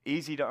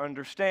easy to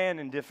understand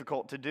and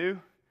difficult to do.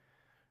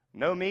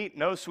 No meat,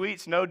 no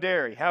sweets, no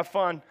dairy. Have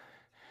fun.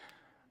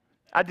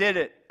 I did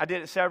it. I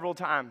did it several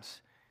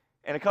times.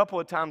 And a couple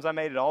of times I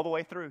made it all the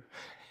way through.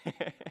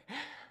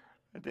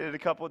 I did it a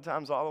couple of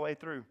times all the way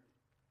through.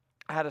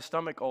 I had a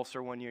stomach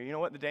ulcer one year. You know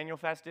what the Daniel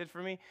fast did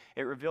for me?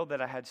 It revealed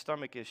that I had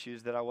stomach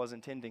issues that I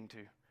wasn't tending to.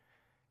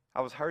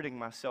 I was hurting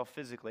myself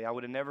physically. I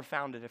would have never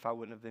found it if I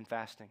wouldn't have been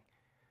fasting.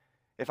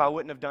 If I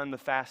wouldn't have done the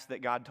fast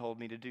that God told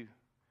me to do.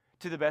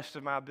 To the best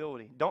of my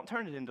ability. Don't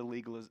turn it into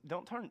legalism.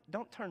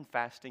 Don't turn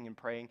fasting and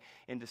praying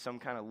into some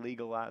kind of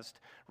legalized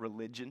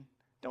religion.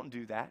 Don't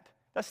do that.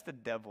 That's the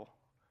devil.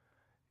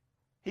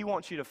 He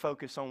wants you to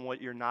focus on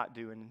what you're not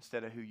doing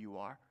instead of who you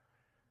are.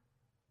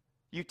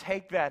 You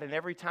take that, and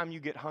every time you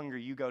get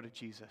hungry, you go to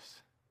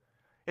Jesus.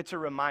 It's a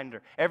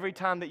reminder. Every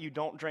time that you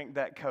don't drink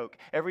that Coke,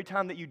 every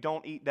time that you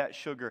don't eat that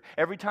sugar,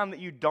 every time that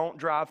you don't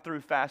drive through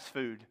fast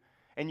food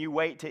and you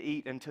wait to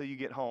eat until you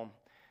get home.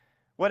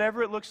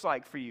 Whatever it looks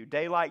like for you,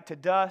 daylight to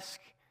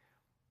dusk.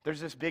 There's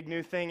this big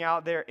new thing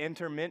out there,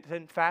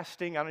 intermittent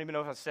fasting. I don't even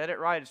know if I said it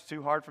right. It's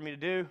too hard for me to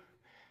do.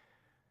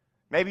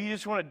 Maybe you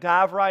just want to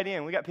dive right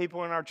in. We got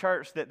people in our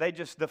church that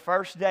the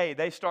first day,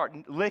 they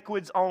start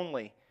liquids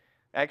only.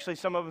 Actually,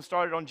 some of them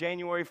started on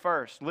January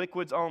 1st,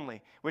 liquids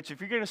only. Which if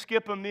you're going to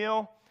skip a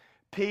meal,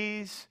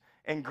 peas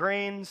and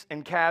greens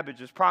and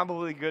cabbage is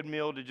probably a good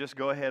meal to just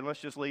go ahead. Let's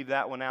just leave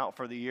that one out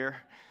for the year.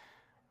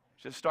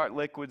 Just start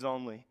liquids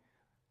only.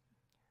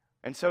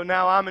 And so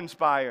now I'm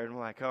inspired. I'm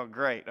like, oh,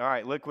 great. All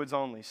right, liquids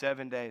only,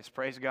 7 days.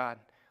 Praise God.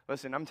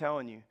 Listen, I'm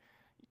telling you,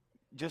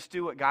 just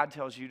do what God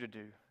tells you to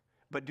do,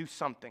 but do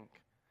something.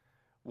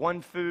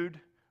 One food,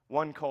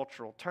 one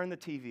cultural. Turn the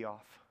TV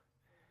off.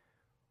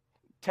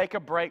 Take a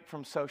break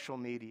from social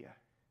media.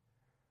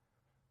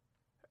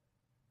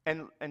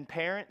 And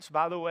parents,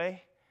 by the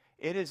way,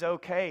 it is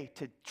okay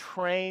to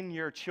train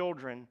your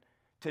children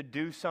to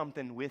do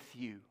something with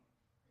you.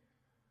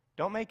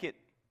 Don't make it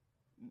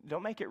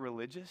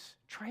religious.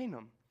 Train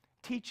them.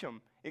 Teach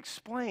them.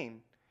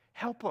 Explain.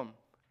 Help them.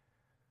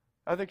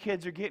 Other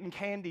kids are getting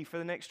candy for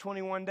the next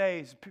 21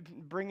 days,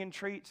 bringing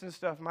treats and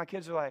stuff. My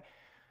kids are like,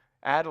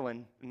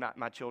 Adeline, not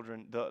my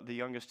children, the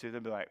youngest two,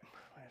 they'll be like,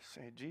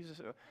 Jesus,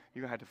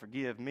 you're going to have to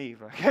forgive me.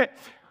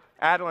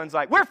 Adeline's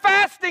like, we're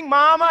fasting,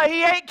 Mama.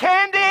 He ate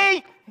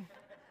candy.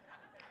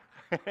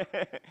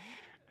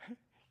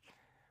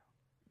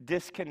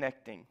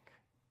 Disconnecting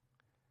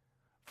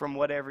from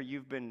whatever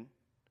you've been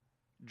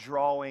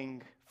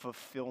drawing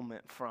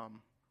fulfillment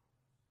from.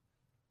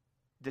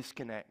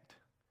 Disconnect.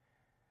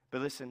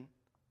 But listen,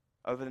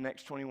 over the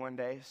next 21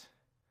 days,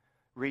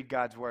 read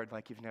God's word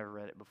like you've never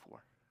read it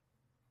before.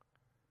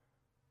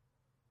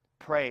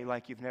 Pray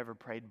like you've never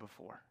prayed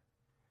before.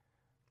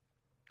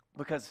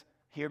 Because,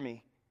 hear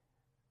me,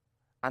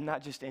 I'm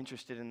not just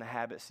interested in the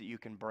habits that you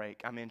can break.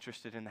 I'm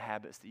interested in the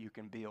habits that you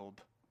can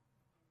build.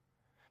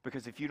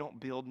 Because if you don't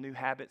build new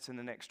habits in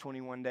the next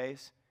 21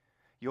 days,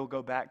 you'll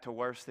go back to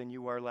worse than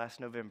you were last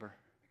November.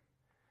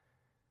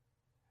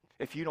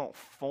 If you don't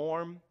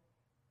form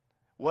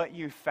what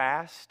you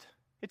fast,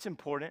 it's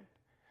important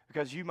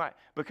because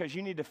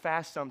you need to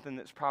fast something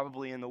that's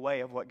probably in the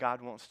way of what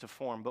God wants to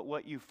form. But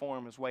what you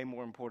form is way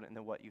more important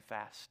than what you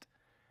fast.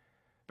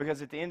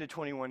 Because at the end of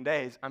 21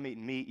 days, I'm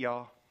eating meat,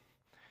 y'all.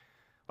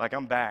 Like,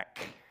 I'm back.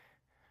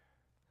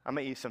 I'm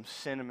going to eat some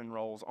cinnamon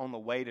rolls on the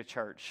way to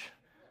church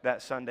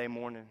that Sunday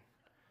morning.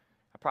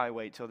 I probably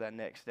wait till that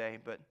next day,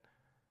 but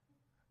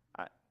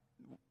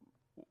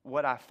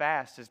what I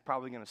fast is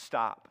probably going to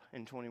stop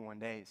in 21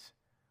 days.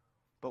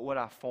 But what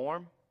I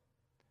form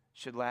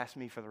should last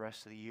me for the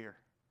rest of the year.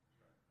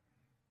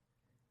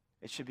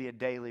 It should be a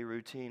daily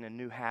routine, a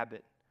new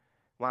habit.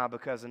 Why?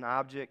 Because an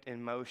object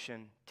in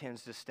motion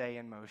tends to stay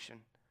in motion.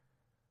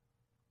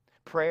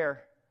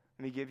 Prayer,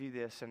 let me give you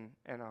this and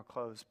I'll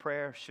close.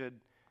 Prayer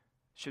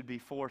should be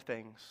 4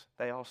 things.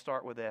 They all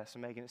start with S.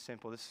 I'm making it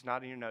simple. This is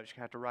not in your notes.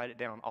 You're going to have to write it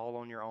down all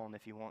on your own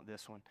if you want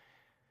this one.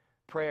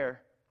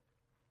 Prayer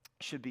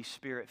should be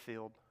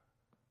Spirit-filled.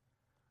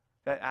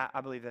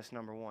 I believe that's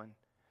number 1.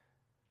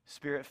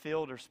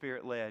 Spirit-filled or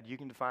Spirit-led. You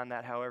can define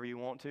that however you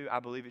want to. I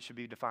believe it should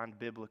be defined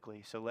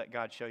biblically, so let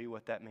God show you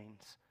what that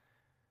means.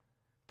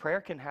 Prayer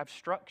can have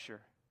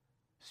structure.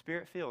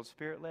 Spirit-filled,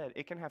 Spirit-led.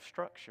 It can have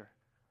structure.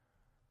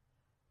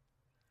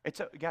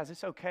 Guys,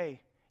 it's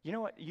okay. You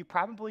know what? You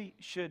probably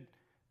should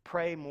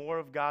pray more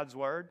of God's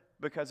word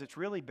because it's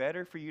really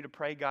better for you to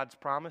pray God's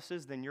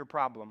promises than your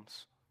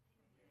problems.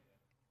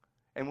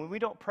 And when we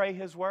don't pray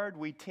His word,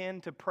 we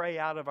tend to pray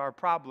out of our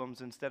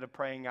problems instead of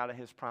praying out of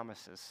His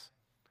promises.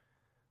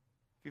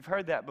 If you've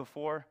heard that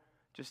before,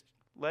 just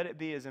let it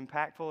be as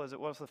impactful as it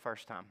was the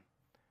first time.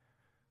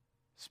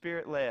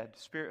 Spirit-led,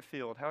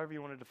 Spirit-filled, however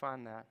you want to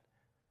define that.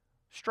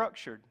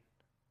 Structured.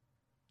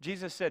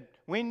 Jesus said,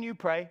 when you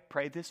pray,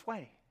 pray this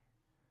way.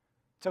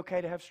 It's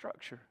okay to have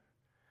structure.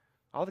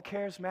 All the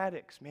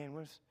charismatics, man,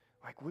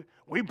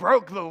 we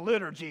broke the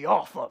liturgy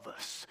off of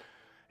us.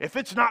 If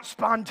it's not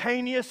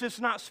spontaneous, it's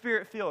not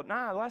Spirit-filled.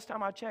 Nah, last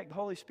time I checked, the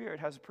Holy Spirit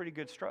has a pretty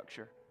good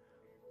structure.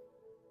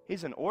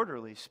 He's an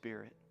orderly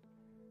Spirit.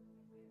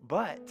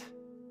 But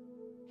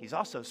He's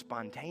also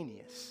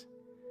spontaneous.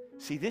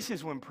 See, this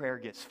is when prayer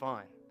gets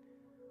fun.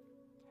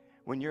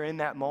 When you're in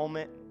that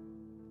moment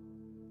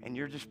and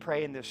you're just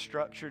praying this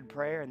structured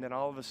prayer, and then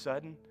all of a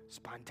sudden,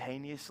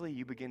 spontaneously,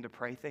 you begin to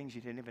pray things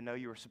you didn't even know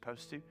you were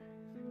supposed to.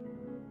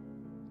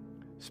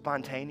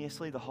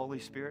 Spontaneously, the Holy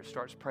Spirit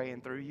starts praying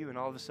through you, and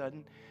all of a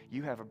sudden,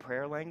 you have a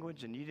prayer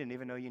language, and you didn't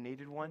even know you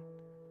needed one.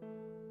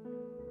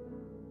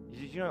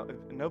 You know,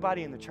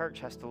 nobody in the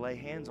church has to lay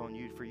hands on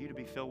you for you to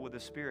be filled with the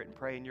Spirit and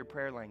pray in your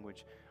prayer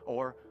language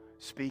or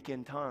speak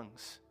in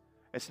tongues.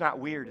 It's not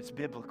weird, it's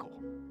biblical.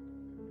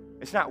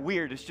 It's not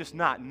weird, it's just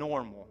not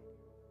normal.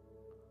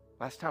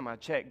 Last time I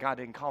checked, God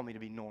didn't call me to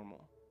be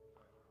normal.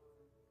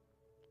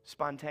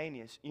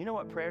 Spontaneous. You know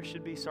what prayer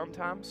should be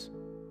sometimes?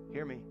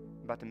 Hear me,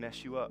 I'm about to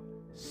mess you up.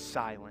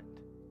 Silent.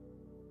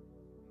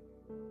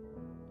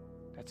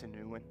 That's a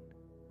new one.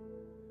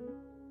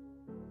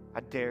 I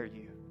dare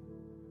you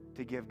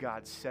to give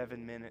God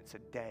 7 minutes a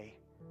day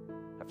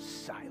of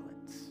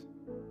silence.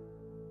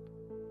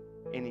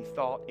 Any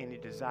thought, any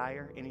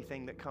desire,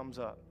 anything that comes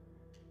up,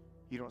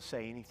 you don't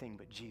say anything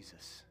but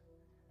Jesus.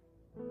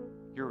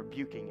 You're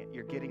rebuking it.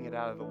 You're getting it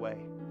out of the way.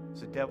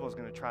 So the devil's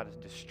going to try to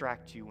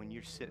distract you when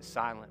you sit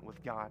silent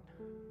with God.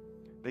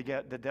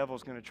 The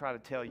devil's going to try to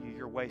tell you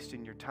you're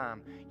wasting your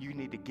time. You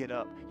need to get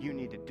up. You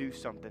need to do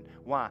something.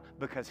 Why?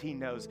 Because he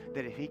knows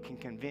that if he can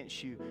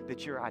convince you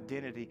that your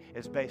identity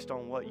is based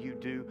on what you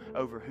do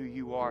over who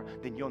you are,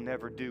 then you'll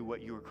never do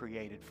what you were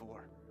created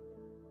for.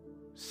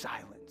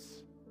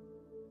 Silence.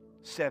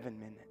 7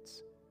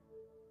 minutes.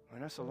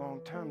 Well, that's a long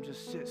time.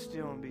 Just sit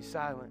still and be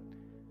silent.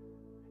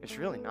 It's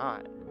really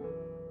not.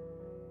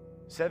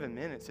 7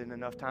 minutes isn't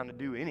enough time to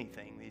do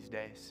anything these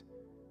days.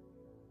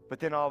 But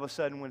then all of a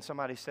sudden when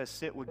somebody says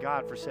sit with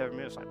God for 7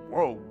 minutes, like,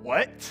 whoa,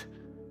 what?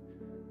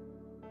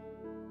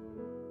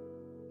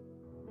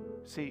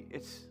 See,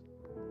 it's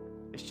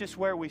just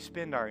where we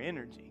spend our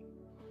energy.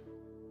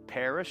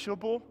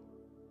 Perishable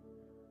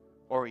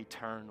or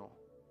eternal.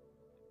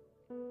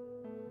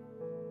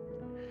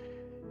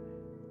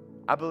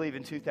 I believe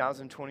in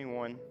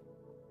 2021,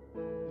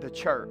 the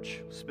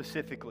church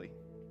specifically,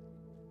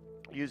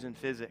 using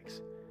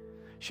physics,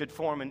 should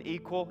form an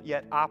equal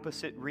yet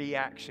opposite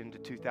reaction to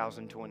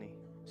 2020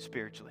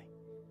 spiritually.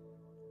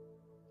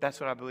 That's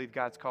what I believe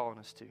God's calling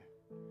us to.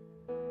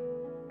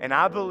 And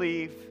I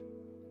believe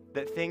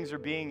that things are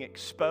being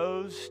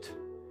exposed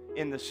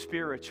in the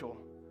spiritual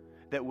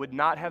that would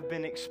not have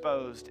been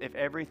exposed if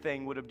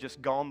everything would have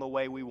just gone the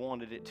way we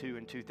wanted it to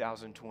in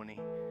 2020.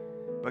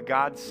 But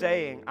God's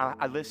saying,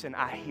 listen,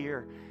 I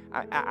hear.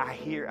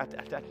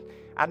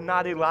 I'm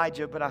not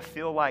Elijah, but I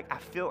feel like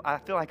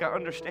I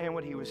understand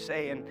what he was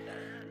saying.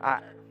 I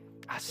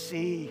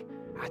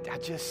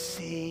just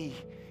see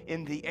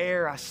in the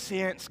air. I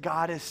sense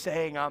God is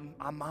saying, I'm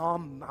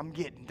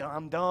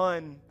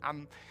done.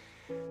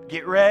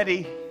 Get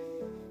ready.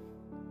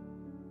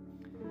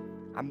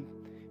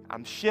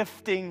 I'm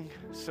shifting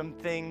some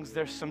things.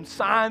 There's some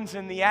signs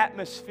in the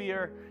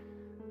atmosphere.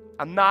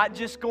 I'm not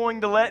just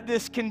going to let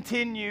this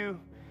continue.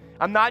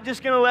 I'm not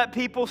just going to let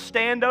people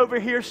stand over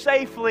here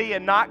safely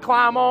and not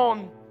climb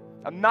on.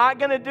 I'm not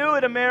going to do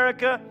it,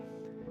 America.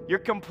 Your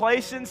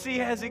complacency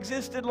has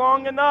existed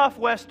long enough,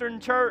 Western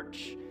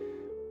Church.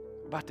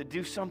 I'm about to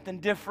do something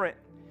different.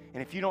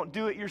 And if you don't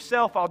do it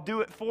yourself, I'll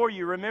do it for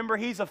you. Remember,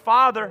 He's a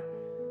Father.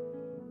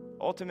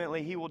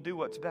 Ultimately, He will do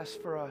what's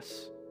best for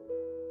us.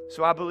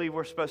 So I believe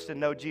we're supposed to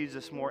know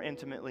Jesus more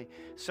intimately,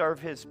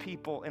 serve His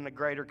people in a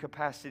greater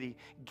capacity,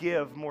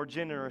 give more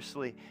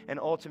generously, and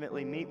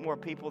ultimately meet more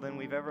people than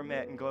we've ever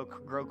met and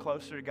grow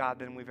closer to God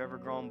than we've ever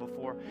grown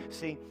before.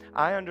 See,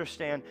 I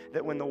understand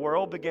that when the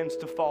world begins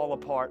to fall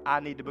apart, I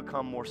need to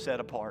become more set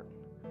apart.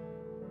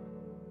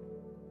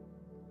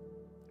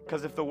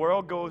 Because if the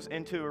world goes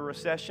into a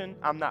recession,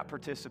 I'm not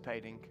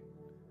participating.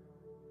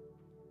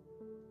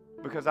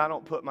 Because I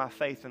don't put my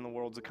faith in the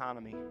world's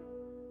economy.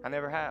 I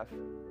never have.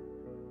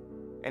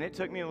 And it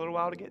took me a little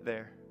while to get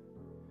there.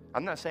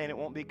 I'm not saying it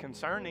won't be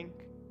concerning,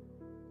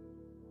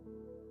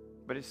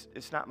 but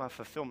it's not my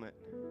fulfillment.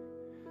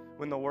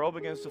 When the world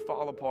begins to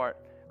fall apart,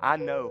 I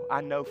know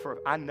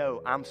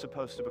I'm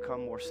supposed to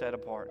become more set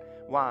apart.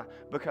 Why?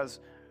 Because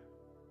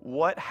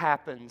what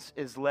happens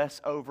is less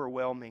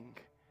overwhelming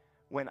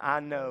when I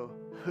know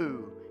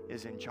who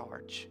is in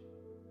charge.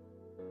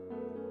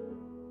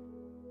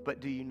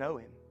 But do you know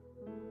Him?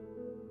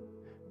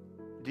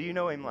 Do you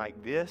know Him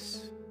like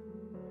this?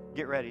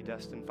 Get ready,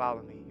 Dustin.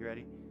 Follow me. You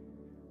ready?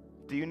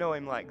 Do you know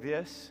Him like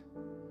this?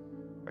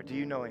 Or do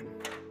you know Him?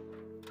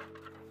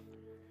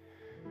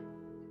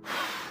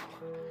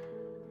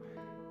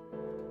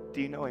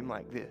 Do you know Him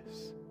like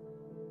this?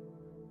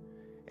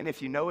 And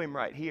if you know Him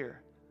right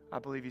here, I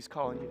believe He's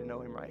calling you to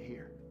know Him right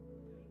here.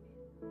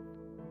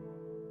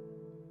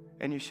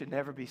 And you should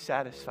never be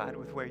satisfied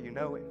with where you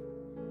know Him,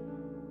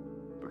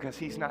 because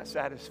He's not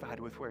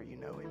satisfied with where you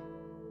know Him.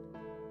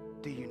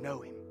 Do you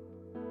know Him?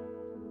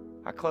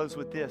 I close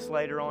with this.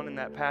 Later on in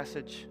that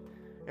passage,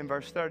 in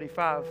verse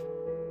 35,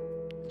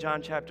 John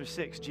chapter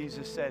 6,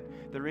 Jesus said,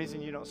 the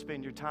reason you don't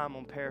spend your time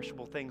on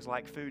perishable things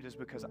like food is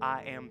because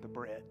I am the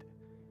bread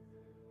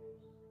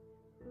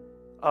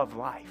of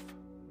life.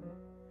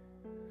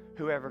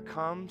 Whoever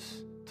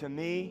comes to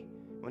me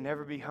will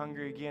never be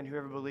hungry again.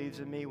 Whoever believes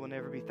in me will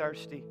never be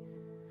thirsty.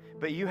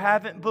 But you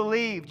haven't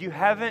believed. You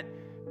haven't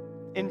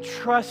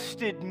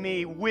entrusted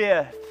me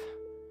with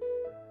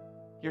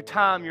your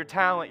time, your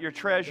talent, your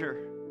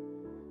treasure.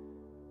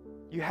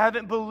 You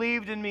haven't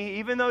believed in me,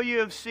 even though you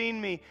have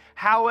seen me.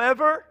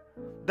 However,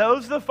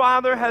 those the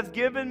Father has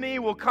given me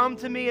will come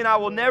to me, and I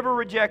will never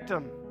reject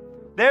them.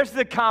 There's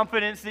the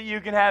confidence that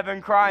you can have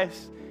in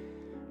Christ.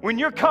 When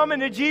you're coming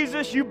to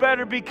Jesus, you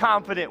better be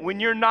confident. When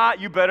you're not,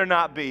 you better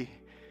not be.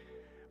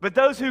 But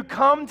those who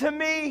come to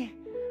me,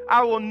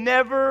 I will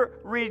never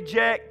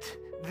reject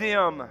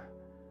them.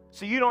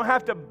 So you don't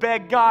have to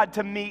beg God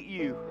to meet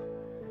you.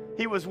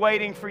 He was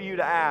waiting for you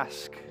to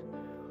ask.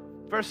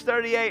 Verse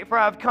 38, for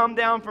I have come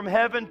down from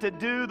heaven to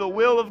do the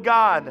will of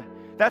God.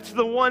 That's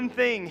the one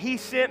thing. He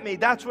sent me.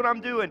 That's what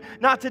I'm doing.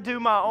 Not to do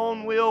my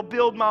own will,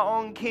 build my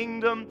own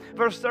kingdom.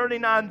 Verse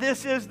 39,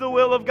 this is the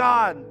will of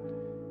God.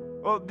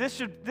 Well,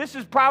 this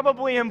is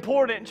probably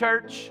important,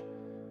 church.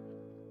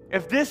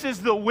 If this is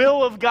the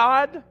will of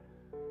God,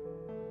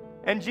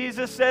 and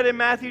Jesus said in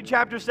Matthew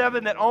chapter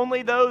 7 that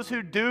only those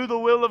who do the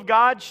will of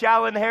God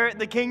shall inherit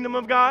the kingdom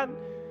of God.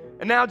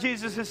 And now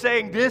Jesus is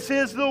saying, this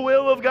is the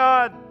will of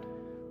God,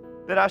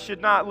 that I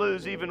should not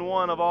lose even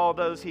one of all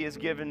those He has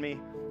given me,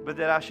 but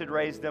that I should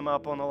raise them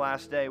up on the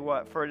last day.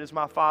 What? For it is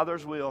my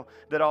Father's will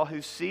that all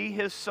who see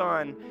His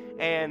Son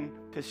and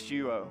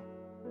pisteuo,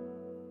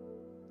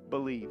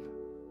 believe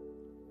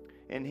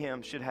in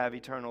Him, should have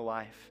eternal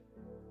life.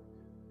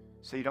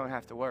 So you don't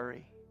have to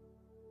worry.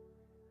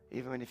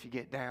 Even if you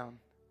get down,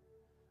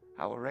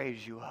 I will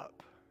raise you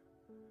up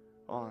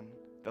on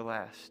the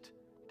last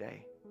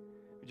day.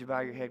 Would you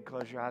bow your head,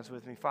 close your eyes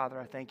with me? Father,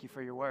 I thank You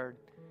for Your word.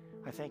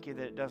 I thank You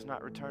that it does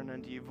not return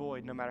unto You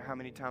void, no matter how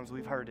many times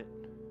we've heard it.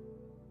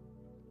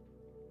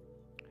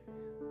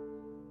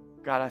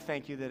 God, I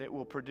thank You that it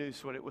will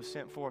produce what it was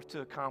sent forth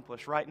to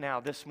accomplish right now,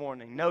 this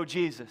morning. Know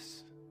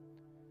Jesus.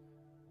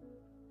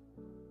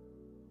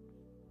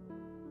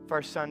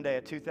 First Sunday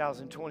of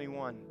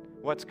 2021.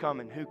 What's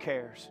coming? Who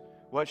cares?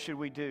 What should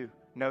we do?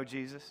 Know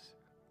Jesus?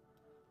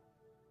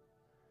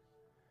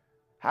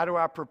 How do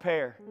I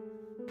prepare?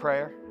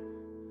 Prayer,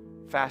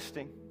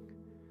 fasting,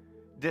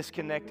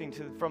 disconnecting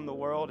from the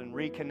world and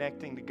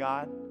reconnecting to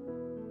God.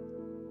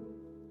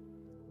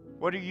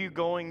 What are you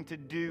going to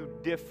do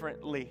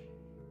differently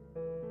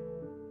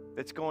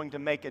that's going to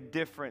make a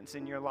difference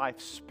in your life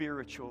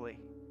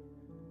spiritually?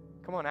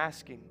 Come on,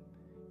 ask Him.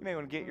 You may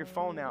want to get your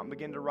phone out and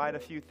begin to write a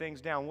few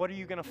things down. What are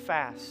you going to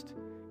fast?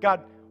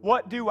 God,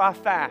 what do I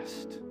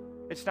fast?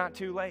 It's not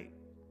too late.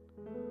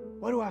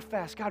 What do I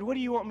fast? God, what do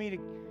you want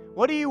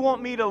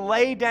me to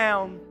lay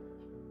down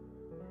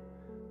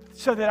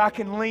so that I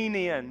can lean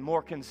in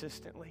more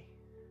consistently?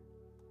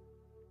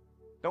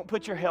 Don't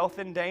put your health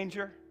in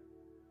danger.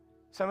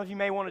 Some of you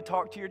may want to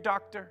talk to your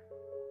doctor.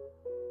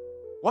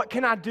 What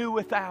can I do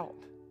without?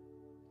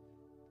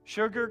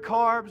 Sugar,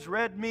 carbs,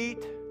 red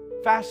meat,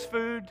 fast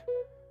food,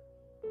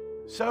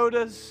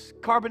 sodas,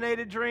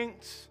 carbonated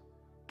drinks,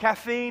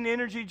 caffeine,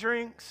 energy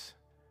drinks,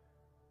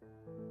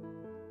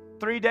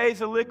 3 days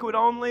of liquid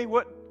only.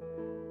 What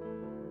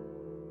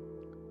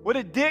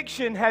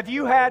addiction have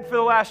you had for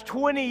the last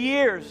 20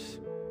 years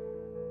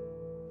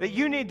that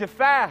you need to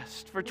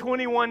fast for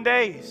 21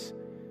 days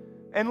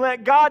and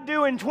let God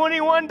do in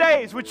 21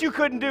 days what you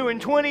couldn't do in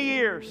 20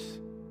 years?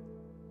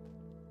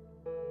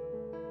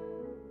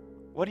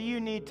 What do you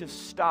need to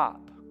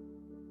stop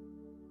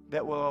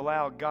that will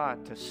allow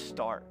God to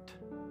start?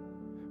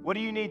 What do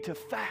you need to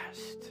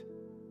fast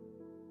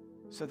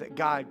so that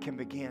God can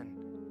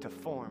begin to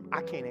form?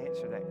 I can't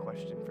answer that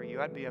question for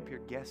you. I'd be up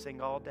here guessing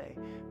all day.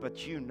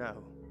 But you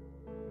know.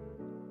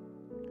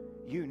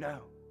 You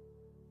know.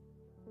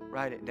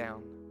 Write it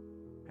down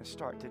and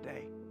start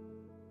today.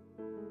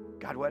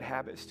 God, what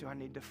habits do I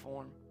need to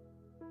form?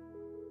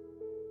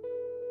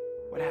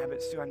 What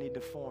habits do I need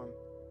to form?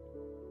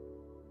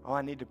 Oh,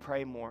 I need to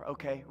pray more.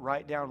 Okay,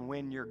 write down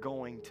when you're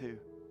going to.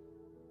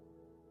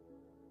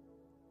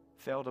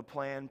 Fail to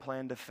plan,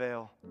 plan to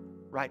fail.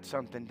 Write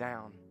something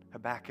down.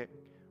 Habakkuk,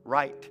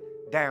 write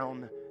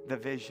down the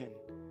vision.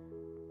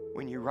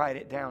 When you write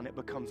it down, it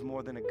becomes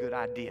more than a good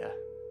idea.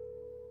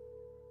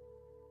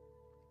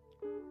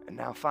 And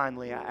now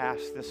finally, I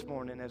ask this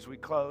morning as we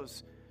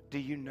close, do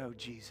you know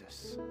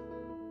Jesus?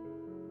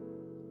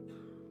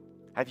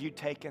 Have you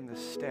taken the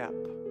step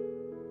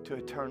to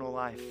eternal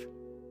life?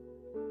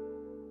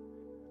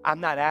 I'm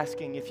not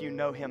asking if you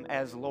know Him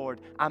as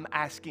Lord. I'm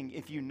asking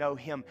if you know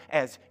Him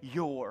as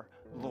your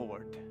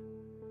Lord.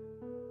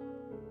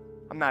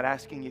 I'm not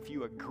asking if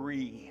you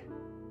agree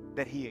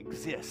that He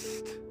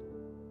exists.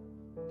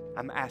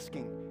 I'm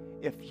asking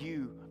if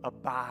you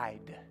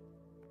abide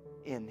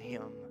in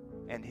Him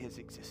and His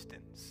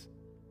existence.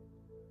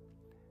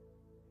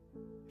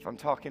 If I'm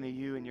talking to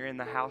you and you're in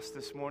the house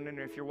this morning,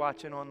 or if you're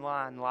watching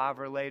online, live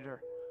or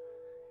later,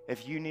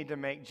 if you need to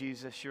make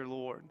Jesus your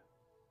Lord,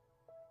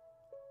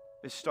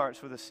 it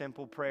starts with a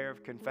simple prayer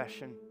of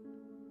confession,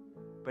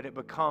 but it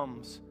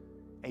becomes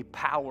a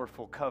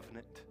powerful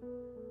covenant.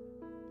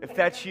 If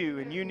that's you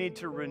and you need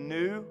to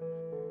renew,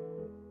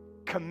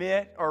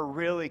 commit, or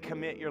really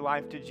commit your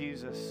life to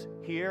Jesus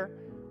here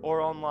or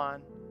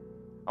online,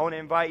 I want to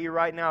invite you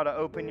right now to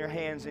open your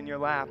hands in your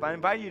lap. I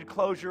invite you to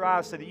close your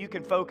eyes so that you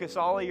can focus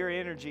all of your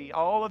energy,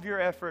 all of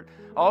your effort,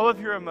 all of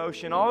your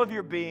emotion, all of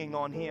your being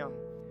on Him.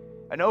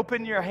 And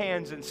open your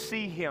hands and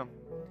see Him.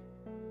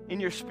 In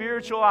your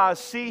spiritual eyes,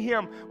 see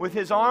Him with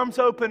His arms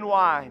open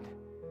wide.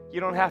 You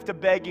don't have to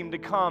beg Him to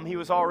come. He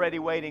was already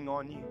waiting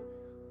on you.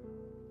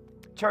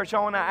 Church, I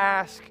want to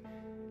ask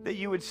that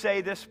you would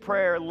say this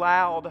prayer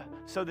loud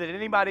so that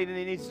anybody that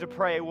needs to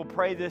pray will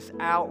pray this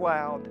out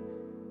loud.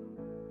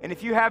 And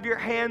if you have your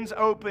hands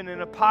open in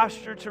a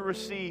posture to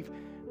receive,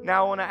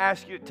 now I want to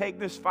ask you to take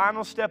this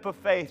final step of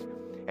faith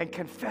and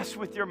confess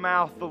with your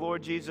mouth the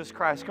Lord Jesus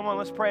Christ. Come on,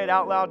 let's pray it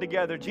out loud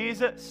together.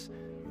 Jesus,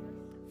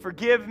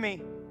 forgive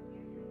me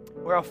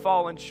where I've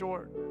fallen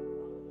short.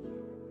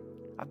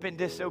 I've been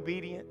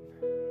disobedient,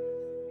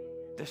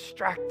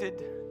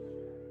 distracted.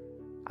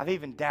 I've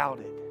even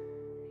doubted.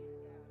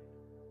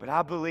 But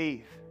I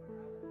believe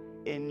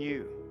in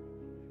you.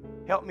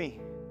 Help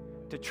me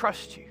to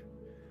trust you.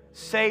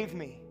 Save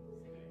me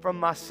from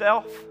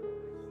myself,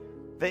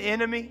 the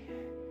enemy,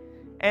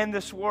 and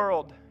this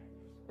world.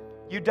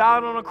 You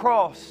died on a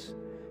cross.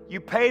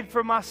 You paid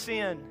for my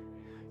sin.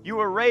 You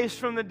were raised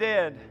from the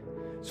dead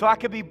so I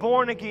could be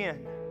born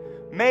again,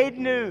 made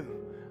new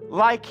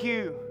like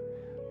you.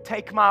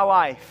 Take my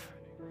life.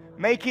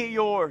 Make it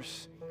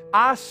yours.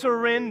 I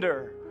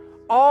surrender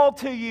all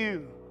to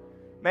you.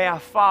 May I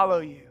follow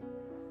you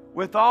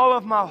with all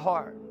of my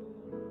heart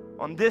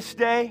on this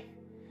day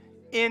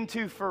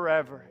into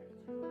forever.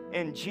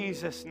 In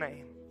Jesus'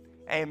 name,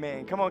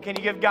 amen. Come on, can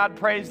you give God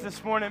praise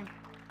this morning?